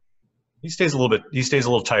 He stays a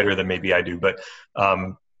little tighter than maybe I do, but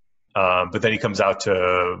then he comes out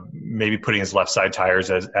to maybe putting his left side tires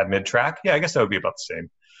at mid track. Yeah, I guess that would be about the same.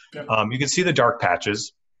 Yeah. You can see the dark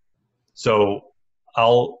patches. So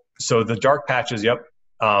the dark patches. Yep.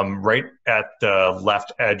 Right at the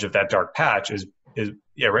left edge of that dark patch is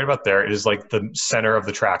right about there. It is like the center of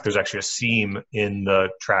the track. There's actually a seam in the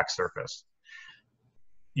track surface.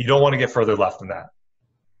 You don't want to get further left than that.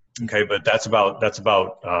 Okay, but that's about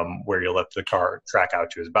where you let the car track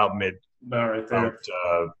out to, is about mid. About right there.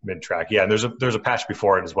 Mid track. Yeah, and there's a patch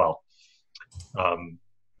before it as well.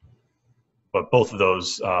 But both of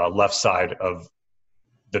those, left side of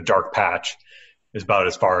the dark patch is about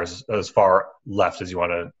as far left as you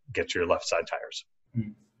want to get your left side tires.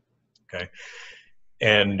 Okay.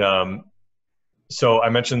 And so I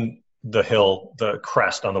mentioned the hill, the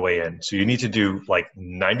crest on the way in. So you need to do like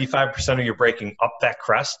 95% of your braking up that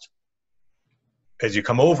crest. As you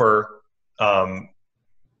come over,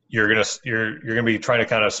 you're gonna be trying to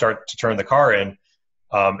kind of start to turn the car in,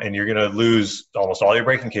 and you're gonna lose almost all your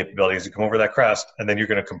braking capability as you come over that crest, and then you're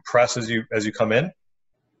gonna compress as you come in.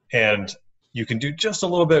 And you can do just a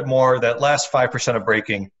little bit more, that last 5% of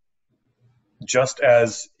braking, just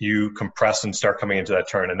as you compress and start coming into that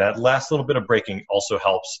turn. And that last little bit of braking also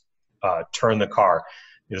helps turn the car.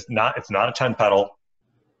 It's not a 10 pedal.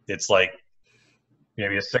 It's like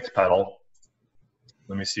maybe a 6 pedal.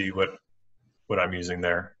 Let me see what I'm using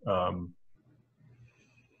there.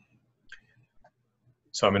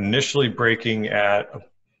 So I'm initially braking at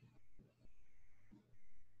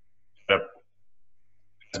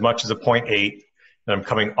as much as a 0.8, and I'm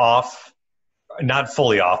coming off, not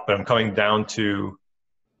fully off, but I'm coming down to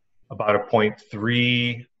about a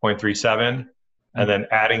 0.3, 0.37, and then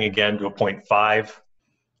adding again to a 0.5,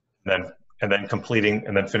 and then completing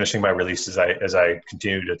and then finishing my release as I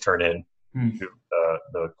continue to turn in to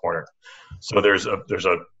the corner. So there's a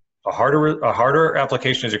harder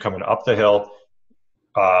application as you're coming up the hill,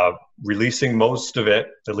 releasing most of it,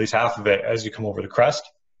 at least half of it, as you come over the crest,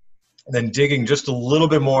 and then digging just a little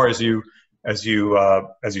bit more as you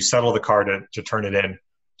settle the car to turn it in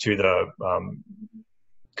to the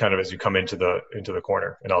kind of as you come into the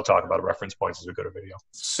corner. And I'll talk about reference points as we go to video.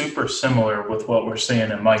 Super similar with what we're seeing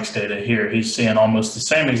in Mike's data here. He's seeing almost the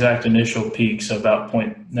same exact initial peak, so about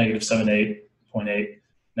 -7.8, 0.8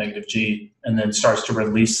 negative G, and then starts to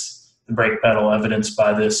release the brake pedal, evidenced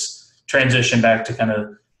by this transition back to kind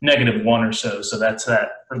of -1 or so. So that's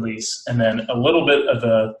that release, and then a little bit of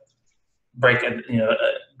a brake,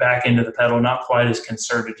 back into the pedal, not quite as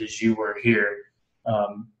concerted as you were here,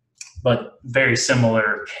 but very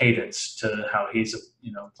similar cadence to how he's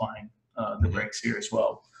applying the brakes here as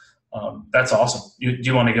well. That's awesome. Do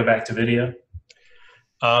you want to go back to video?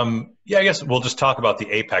 Yeah, I guess we'll just talk about the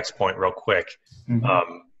apex point real quick,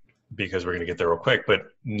 because we're going to get there real quick. But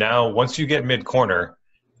now, once you get mid-corner,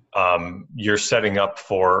 you're setting up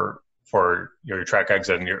for your track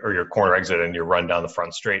exit or your corner exit and your run down the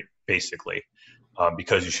front straight, basically,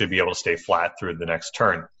 because you should be able to stay flat through the next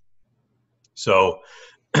turn. So,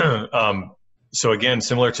 so again,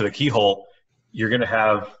 similar to the Keyhole, you're going to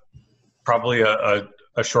have probably a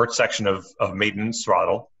short section of maintenance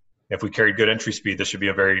throttle. If we carried good entry speed, this should be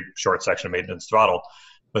a very short section of maintenance throttle.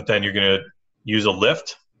 But then you're going to use a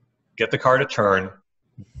lift, get the car to turn,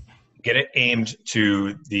 get it aimed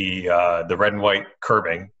to the red and white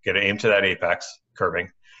curbing, get it aimed to that apex curbing.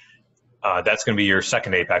 That's going to be your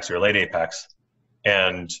second apex, your late apex.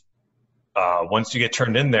 And once you get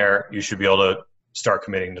turned in there, you should be able to start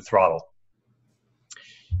committing to throttle.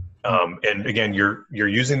 And again, you're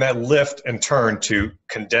using that lift and turn to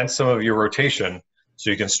condense some of your rotation so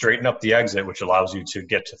you can straighten up the exit, which allows you to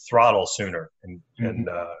get to throttle sooner. And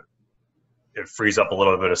it frees up a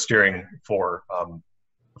little bit of steering for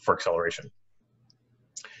acceleration,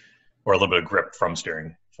 or a little bit of grip from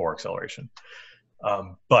steering for acceleration.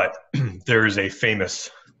 But there is a famous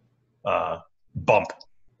bump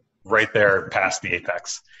right there past the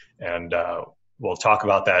apex, and we'll talk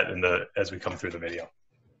about that as we come through the video.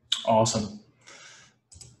 Awesome.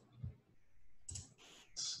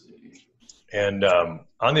 And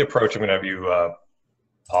on the approach, I'm going to have you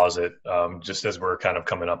pause it just as we're kind of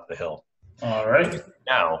coming up the hill. All right.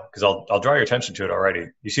 Now, because I'll draw your attention to it already.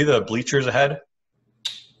 You see the bleachers ahead?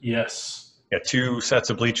 Yes. Yeah, 2 sets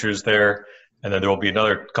of bleachers there, and then there will be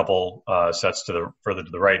another couple sets further to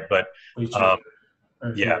the right. But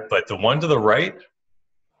yeah, but the one to the right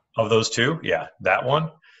of those 2, yeah, that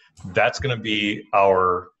one, that's going to be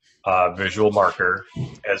our visual marker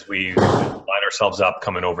as we line ourselves up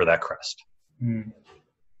coming over that crest.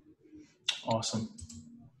 Awesome.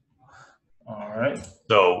 All right.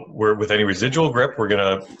 So with any residual grip, we're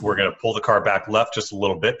gonna pull the car back left just a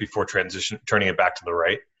little bit before turning it back to the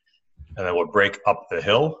right, and then we'll brake up the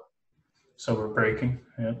hill. So we're braking.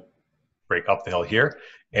 Yeah. Brake up the hill here,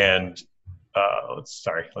 and let's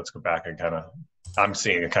go back and I'm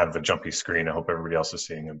seeing a kind of a jumpy screen. I hope everybody else is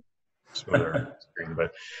seeing a smoother screen.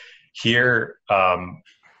 But here,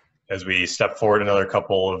 as we step forward another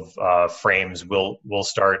couple of frames, we'll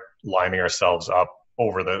start lining ourselves up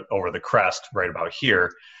over the crest right about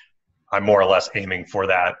here. I'm more or less aiming for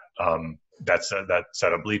that that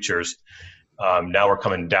set of bleachers. Now we're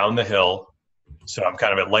coming down the hill, so I'm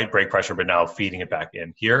kind of at light brake pressure, but now feeding it back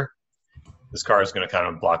in here. This car is going to kind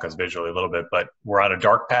of block us visually a little bit, but we're on a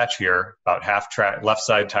dark patch here, about half track, left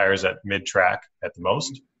side tires at mid track at the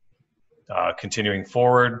most. Continuing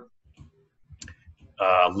forward,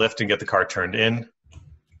 lift and get the car turned in,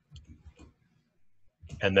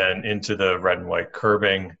 and then into the red and white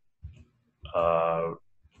curbing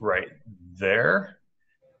right there,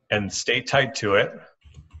 and stay tight to it.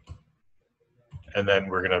 And then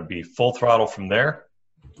we're going to be full throttle from there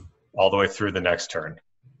all the way through the next turn.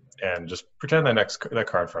 And just pretend that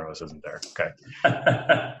car in front of us isn't there. Okay.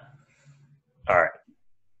 All right.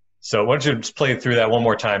 So why don't you just play through that one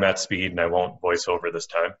more time at speed, and I won't voice over this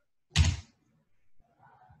time.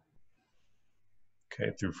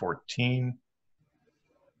 Okay, through 14.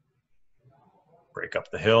 Break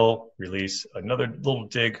up the hill, release another little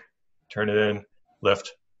dig, turn it in,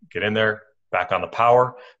 lift, get in there, back on the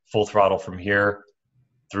power, full throttle from here,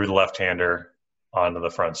 through the left-hander, onto the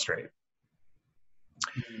front straight.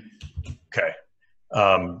 Okay.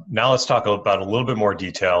 Now let's talk about a little bit more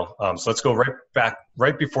detail. So let's go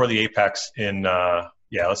right before the apex in,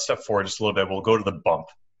 yeah, let's step forward just a little bit. We'll go to the bump,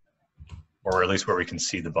 or at least where we can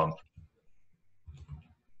see the bump.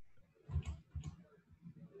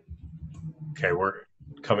 Okay, we're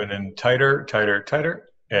coming in tighter, tighter, tighter.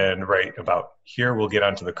 And right about here, we'll get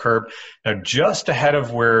onto the curb. Now, just ahead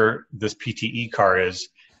of where this PTE car is,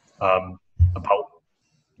 about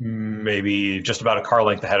maybe just about a car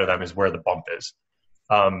length ahead of them is where the bump is.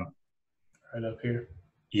 Right up here.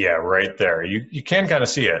 Yeah, right there. You can kind of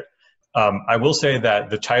see it. I will say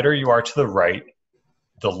that the tighter you are to the right,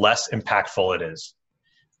 the less impactful it is.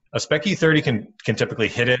 A SpecE30 can typically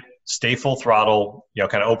hit it, stay full throttle,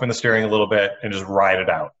 kind of open the steering a little bit, and just ride it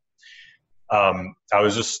out. I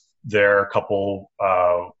was just there a couple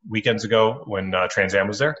weekends ago when Trans Am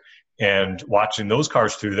was there, and watching those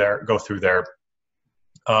cars go through there.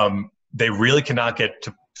 They really cannot get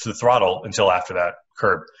to the throttle until after that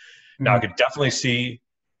curb. Now, I could definitely see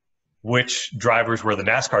which drivers were the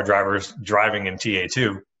NASCAR drivers driving in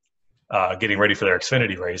TA2, getting ready for their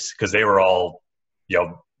Xfinity race, because they were all,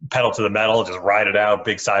 pedal to the metal, just ride it out,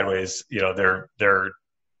 big sideways. They're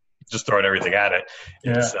just throwing everything at it.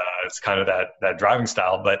 Yeah. It's kind of that driving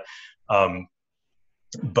style. But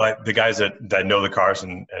the guys that know the cars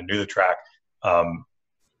and knew the track,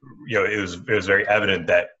 it was very evident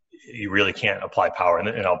that you really can't apply power.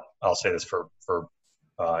 And I'll say this for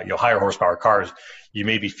higher horsepower cars, you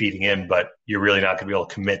may be feeding in, but you're really not going to be able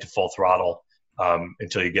to commit to full throttle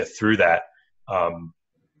until you get through that.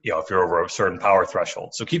 If you're over a certain power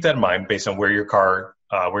threshold. So keep that in mind based on where your car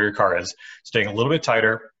is, staying a little bit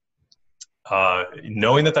tighter,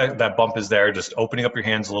 knowing that bump is there, just opening up your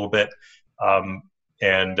hands a little bit,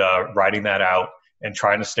 and riding that out, and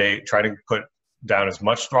trying to put down as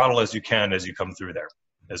much throttle as you can as you come through there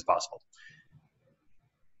as possible.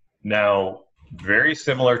 Now, very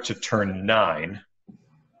similar to turn 9,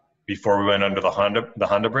 before we went under the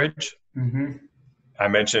Honda bridge, I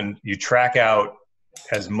mentioned you track out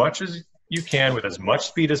as much as you can with as much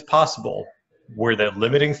speed as possible, where the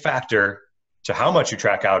limiting factor to how much you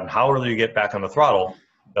track out and how early you get back on the throttle,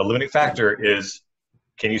 the limiting factor is,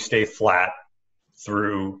 can you stay flat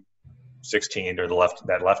through 16 or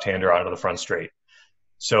that left-hander onto the front straight?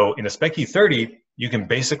 So in a SpecE30, you can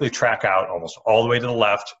basically track out almost all the way to the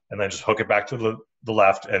left and then just hook it back to the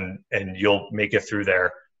left, and you'll make it through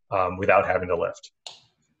there without having to lift.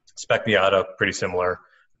 Spec Miata, pretty similar.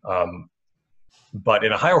 But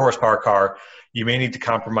in a higher horsepower car, you may need to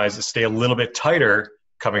compromise to stay a little bit tighter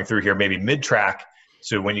coming through here, maybe mid-track,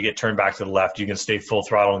 so when you get turned back to the left, you can stay full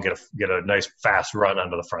throttle and get a nice fast run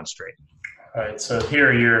onto the front straight. All right, so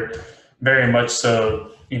here you're very much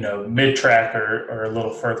so, mid-track or a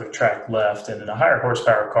little further track left, and in a higher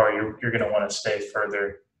horsepower car, you're going to want to stay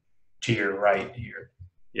further to your right here.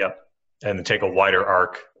 Yep, and take a wider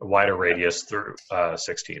arc, a wider radius through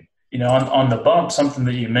 16. On the bump, something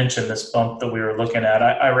that you mentioned, this bump that we were looking at,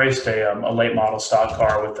 I raced a late model stock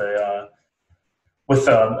car with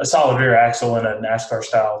a solid rear axle and a NASCAR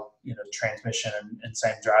style, transmission and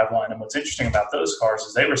same driveline. And what's interesting about those cars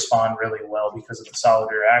is they respond really well because of the solid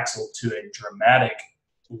rear axle to a dramatic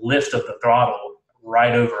lift of the throttle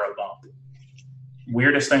right over a bump.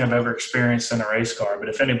 Weirdest thing I've ever experienced in a race car, but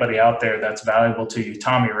if anybody out there that's valuable to you,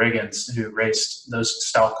 Tommy Riggins, who raced those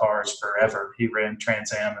style cars forever, he ran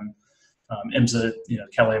Trans Am and IMSA,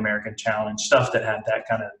 Kelly American Challenge, stuff that had that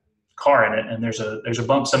kind of car in it. And there's a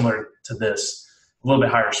bump similar to this, a little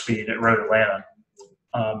bit higher speed at Road Atlanta.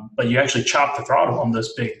 But you actually chop the throttle on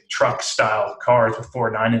those big truck style cars with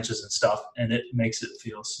 4 9-inches and stuff, and it makes it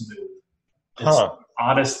feel smooth. It's the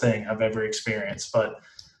oddest thing I've ever experienced, but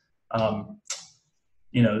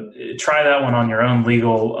try that one on your own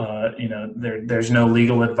legal, there's no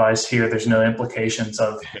legal advice here. There's no implications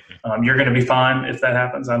of you're going to be fine if that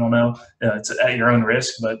happens. I don't know. It's at your own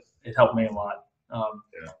risk, but it helped me a lot.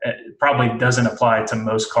 It probably doesn't apply to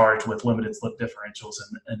most cars with limited slip differentials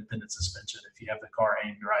and independent suspension. If you have the car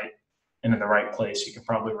aimed right and in the right place, you can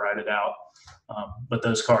probably ride it out. But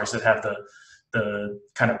those cars that have the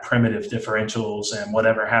kind of primitive differentials and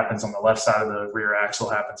whatever happens on the left side of the rear axle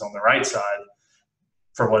happens on the right side,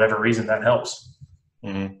 for whatever reason, that helps.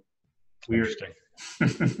 Mm-hmm. Weird.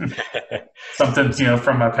 Something,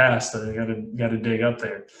 from my past that I got to dig up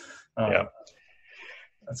there. Yeah.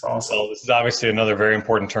 That's awesome. Well, this is obviously another very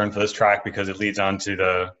important turn for this track because it leads on to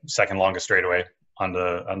the second longest straightaway on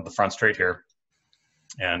the front straight here.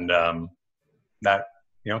 And that,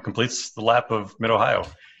 completes the lap of Mid-Ohio.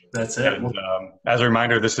 That's it. And as a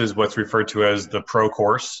reminder, this is what's referred to as the pro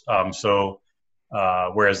course.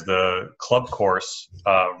 Whereas the club course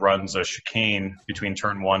runs a chicane between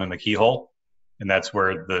turn 1 and the Keyhole, and that's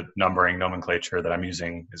where the numbering nomenclature that I'm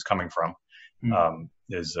using is coming from.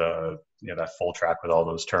 That full track with all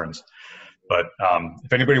those turns. But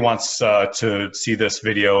if anybody wants to see this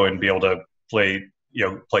video and be able to play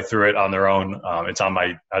through it on their own, it's on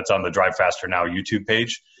the Drive Faster Now YouTube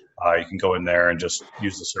page. You can go in there and just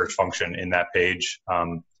use the search function in that page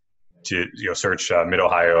to search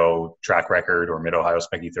Mid-Ohio track record or Mid-Ohio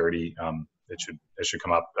SpecE30. It should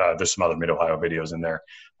come up. There's some other Mid-Ohio videos in there,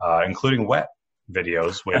 including wet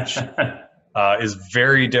videos, which is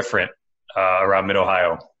very different around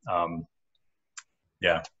Mid-Ohio.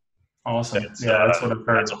 Yeah. Awesome. That's what I've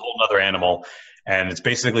heard. It's a whole other animal. And it's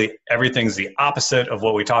basically everything's the opposite of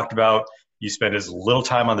what we talked about. You spend as little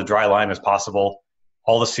time on the dry line as possible.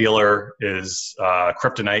 All the sealer is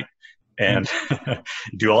kryptonite, and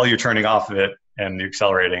do all your turning off of it, and the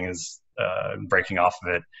accelerating is breaking off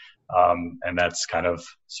of it. And that's kind of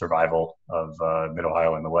survival of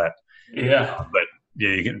Mid-Ohio in the wet. Yeah. But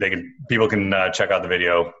yeah, people can check out the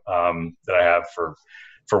video that I have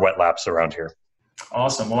for wet laps around here.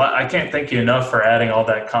 Awesome. Well, I can't thank you enough for adding all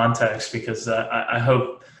that context, because I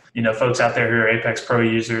hope, folks out there who are Apex Pro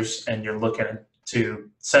users and you're looking to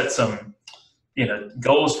set some,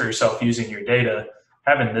 goals for yourself using your data,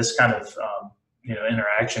 having this kind of,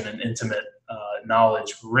 interaction and intimate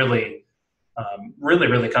knowledge really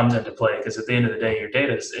comes into play, because at the end of the day, your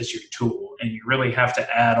data is your tool, and you really have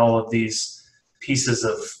to add all of these pieces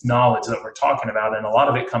of knowledge that we're talking about. And a lot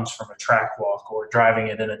of it comes from a track walk or driving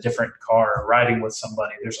it in a different car or riding with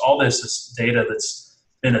somebody. There's all this data that's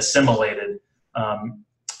been assimilated.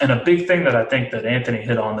 And a big thing that I think that Anthony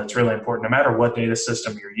hit on that's really important, no matter what data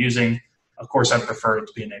system you're using, of course, I prefer it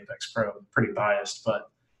to be an Apex Pro. I'm pretty biased, but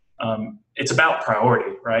it's about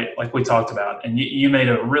priority, right? Like we talked about. And you made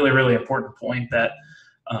a really, really important point that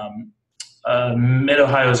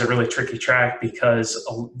Mid-Ohio is a really tricky track because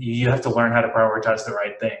you have to learn how to prioritize the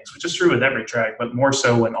right things, which is true with every track, but more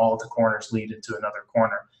so when all of the corners lead into another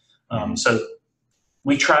corner. So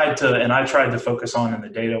I tried to focus on in the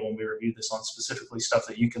data when we reviewed this on specifically stuff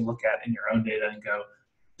that you can look at in your own data and go,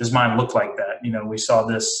 does mine look like that? We saw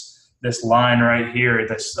this line right here,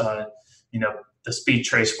 this, the speed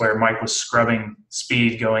trace where Mike was scrubbing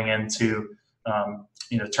speed going into,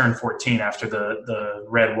 turn 14 after the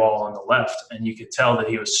red wall on the left. And you could tell that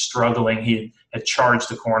he was struggling. He had charged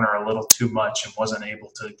the corner a little too much and wasn't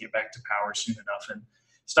able to get back to power soon enough. And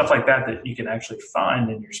stuff like that you can actually find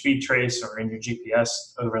in your speed trace or in your GPS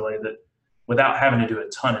overlay that without having to do a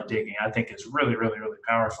ton of digging, I think is really, really, really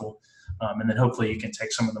powerful. And then hopefully you can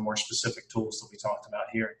take some of the more specific tools that we talked about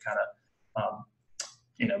here and kind of,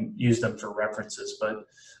 use them for references. But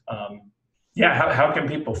how can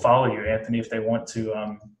people follow you, Anthony, if they want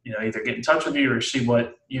to, either get in touch with you or see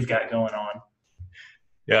what you've got going on?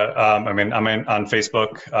 Yeah, I'm on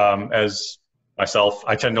Facebook as myself.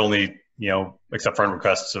 I tend to only, accept friend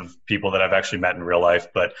requests of people that I've actually met in real life.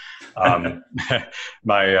 But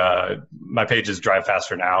my page is Drive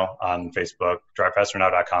Faster Now on Facebook,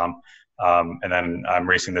 drivefasternow.com. And then I'm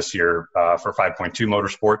racing this year for 5.2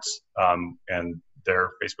 Motorsports, and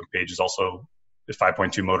their Facebook page is also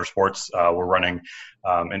 5.2 Motorsports. We're running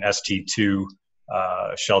an ST2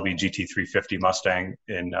 Shelby GT350 Mustang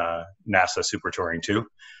in NASA Super Touring 2.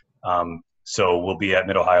 So we'll be at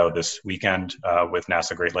Mid-Ohio this weekend with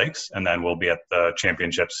NASA Great Lakes, and then we'll be at the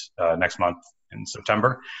championships next month in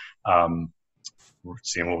September. We're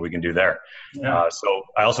seeing what we can do there. Yeah. So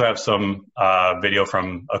I also have some video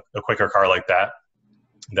from a quicker car like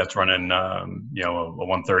that's running, a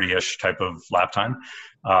 130-ish type of lap time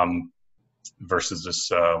versus this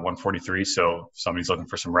 143. So if somebody's looking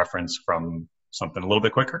for some reference from something a little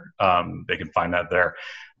bit quicker, they can find that there.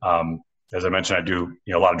 As I mentioned, I do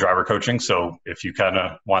a lot of driver coaching. So if you kind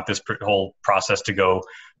of want this whole process to go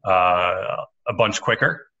a bunch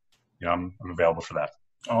quicker, I'm available for that.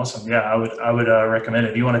 Awesome. Yeah, I would recommend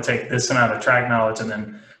it. If you want to take this amount of track knowledge and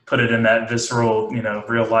then put it in that visceral,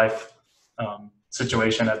 real life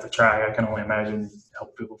situation at the track, I can only imagine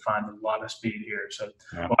help people find a lot of speed here. So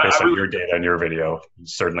based on your data and your video, it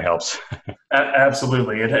certainly helps.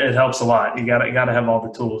 Absolutely. It helps a lot. You got to have all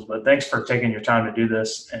the tools, but thanks for taking your time to do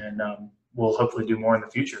this, and we'll hopefully do more in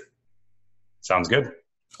the future. Sounds good.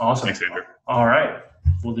 Awesome. Thanks, Andrew. All right.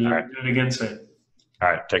 We'll do All right. it again soon. All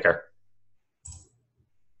right. Take care.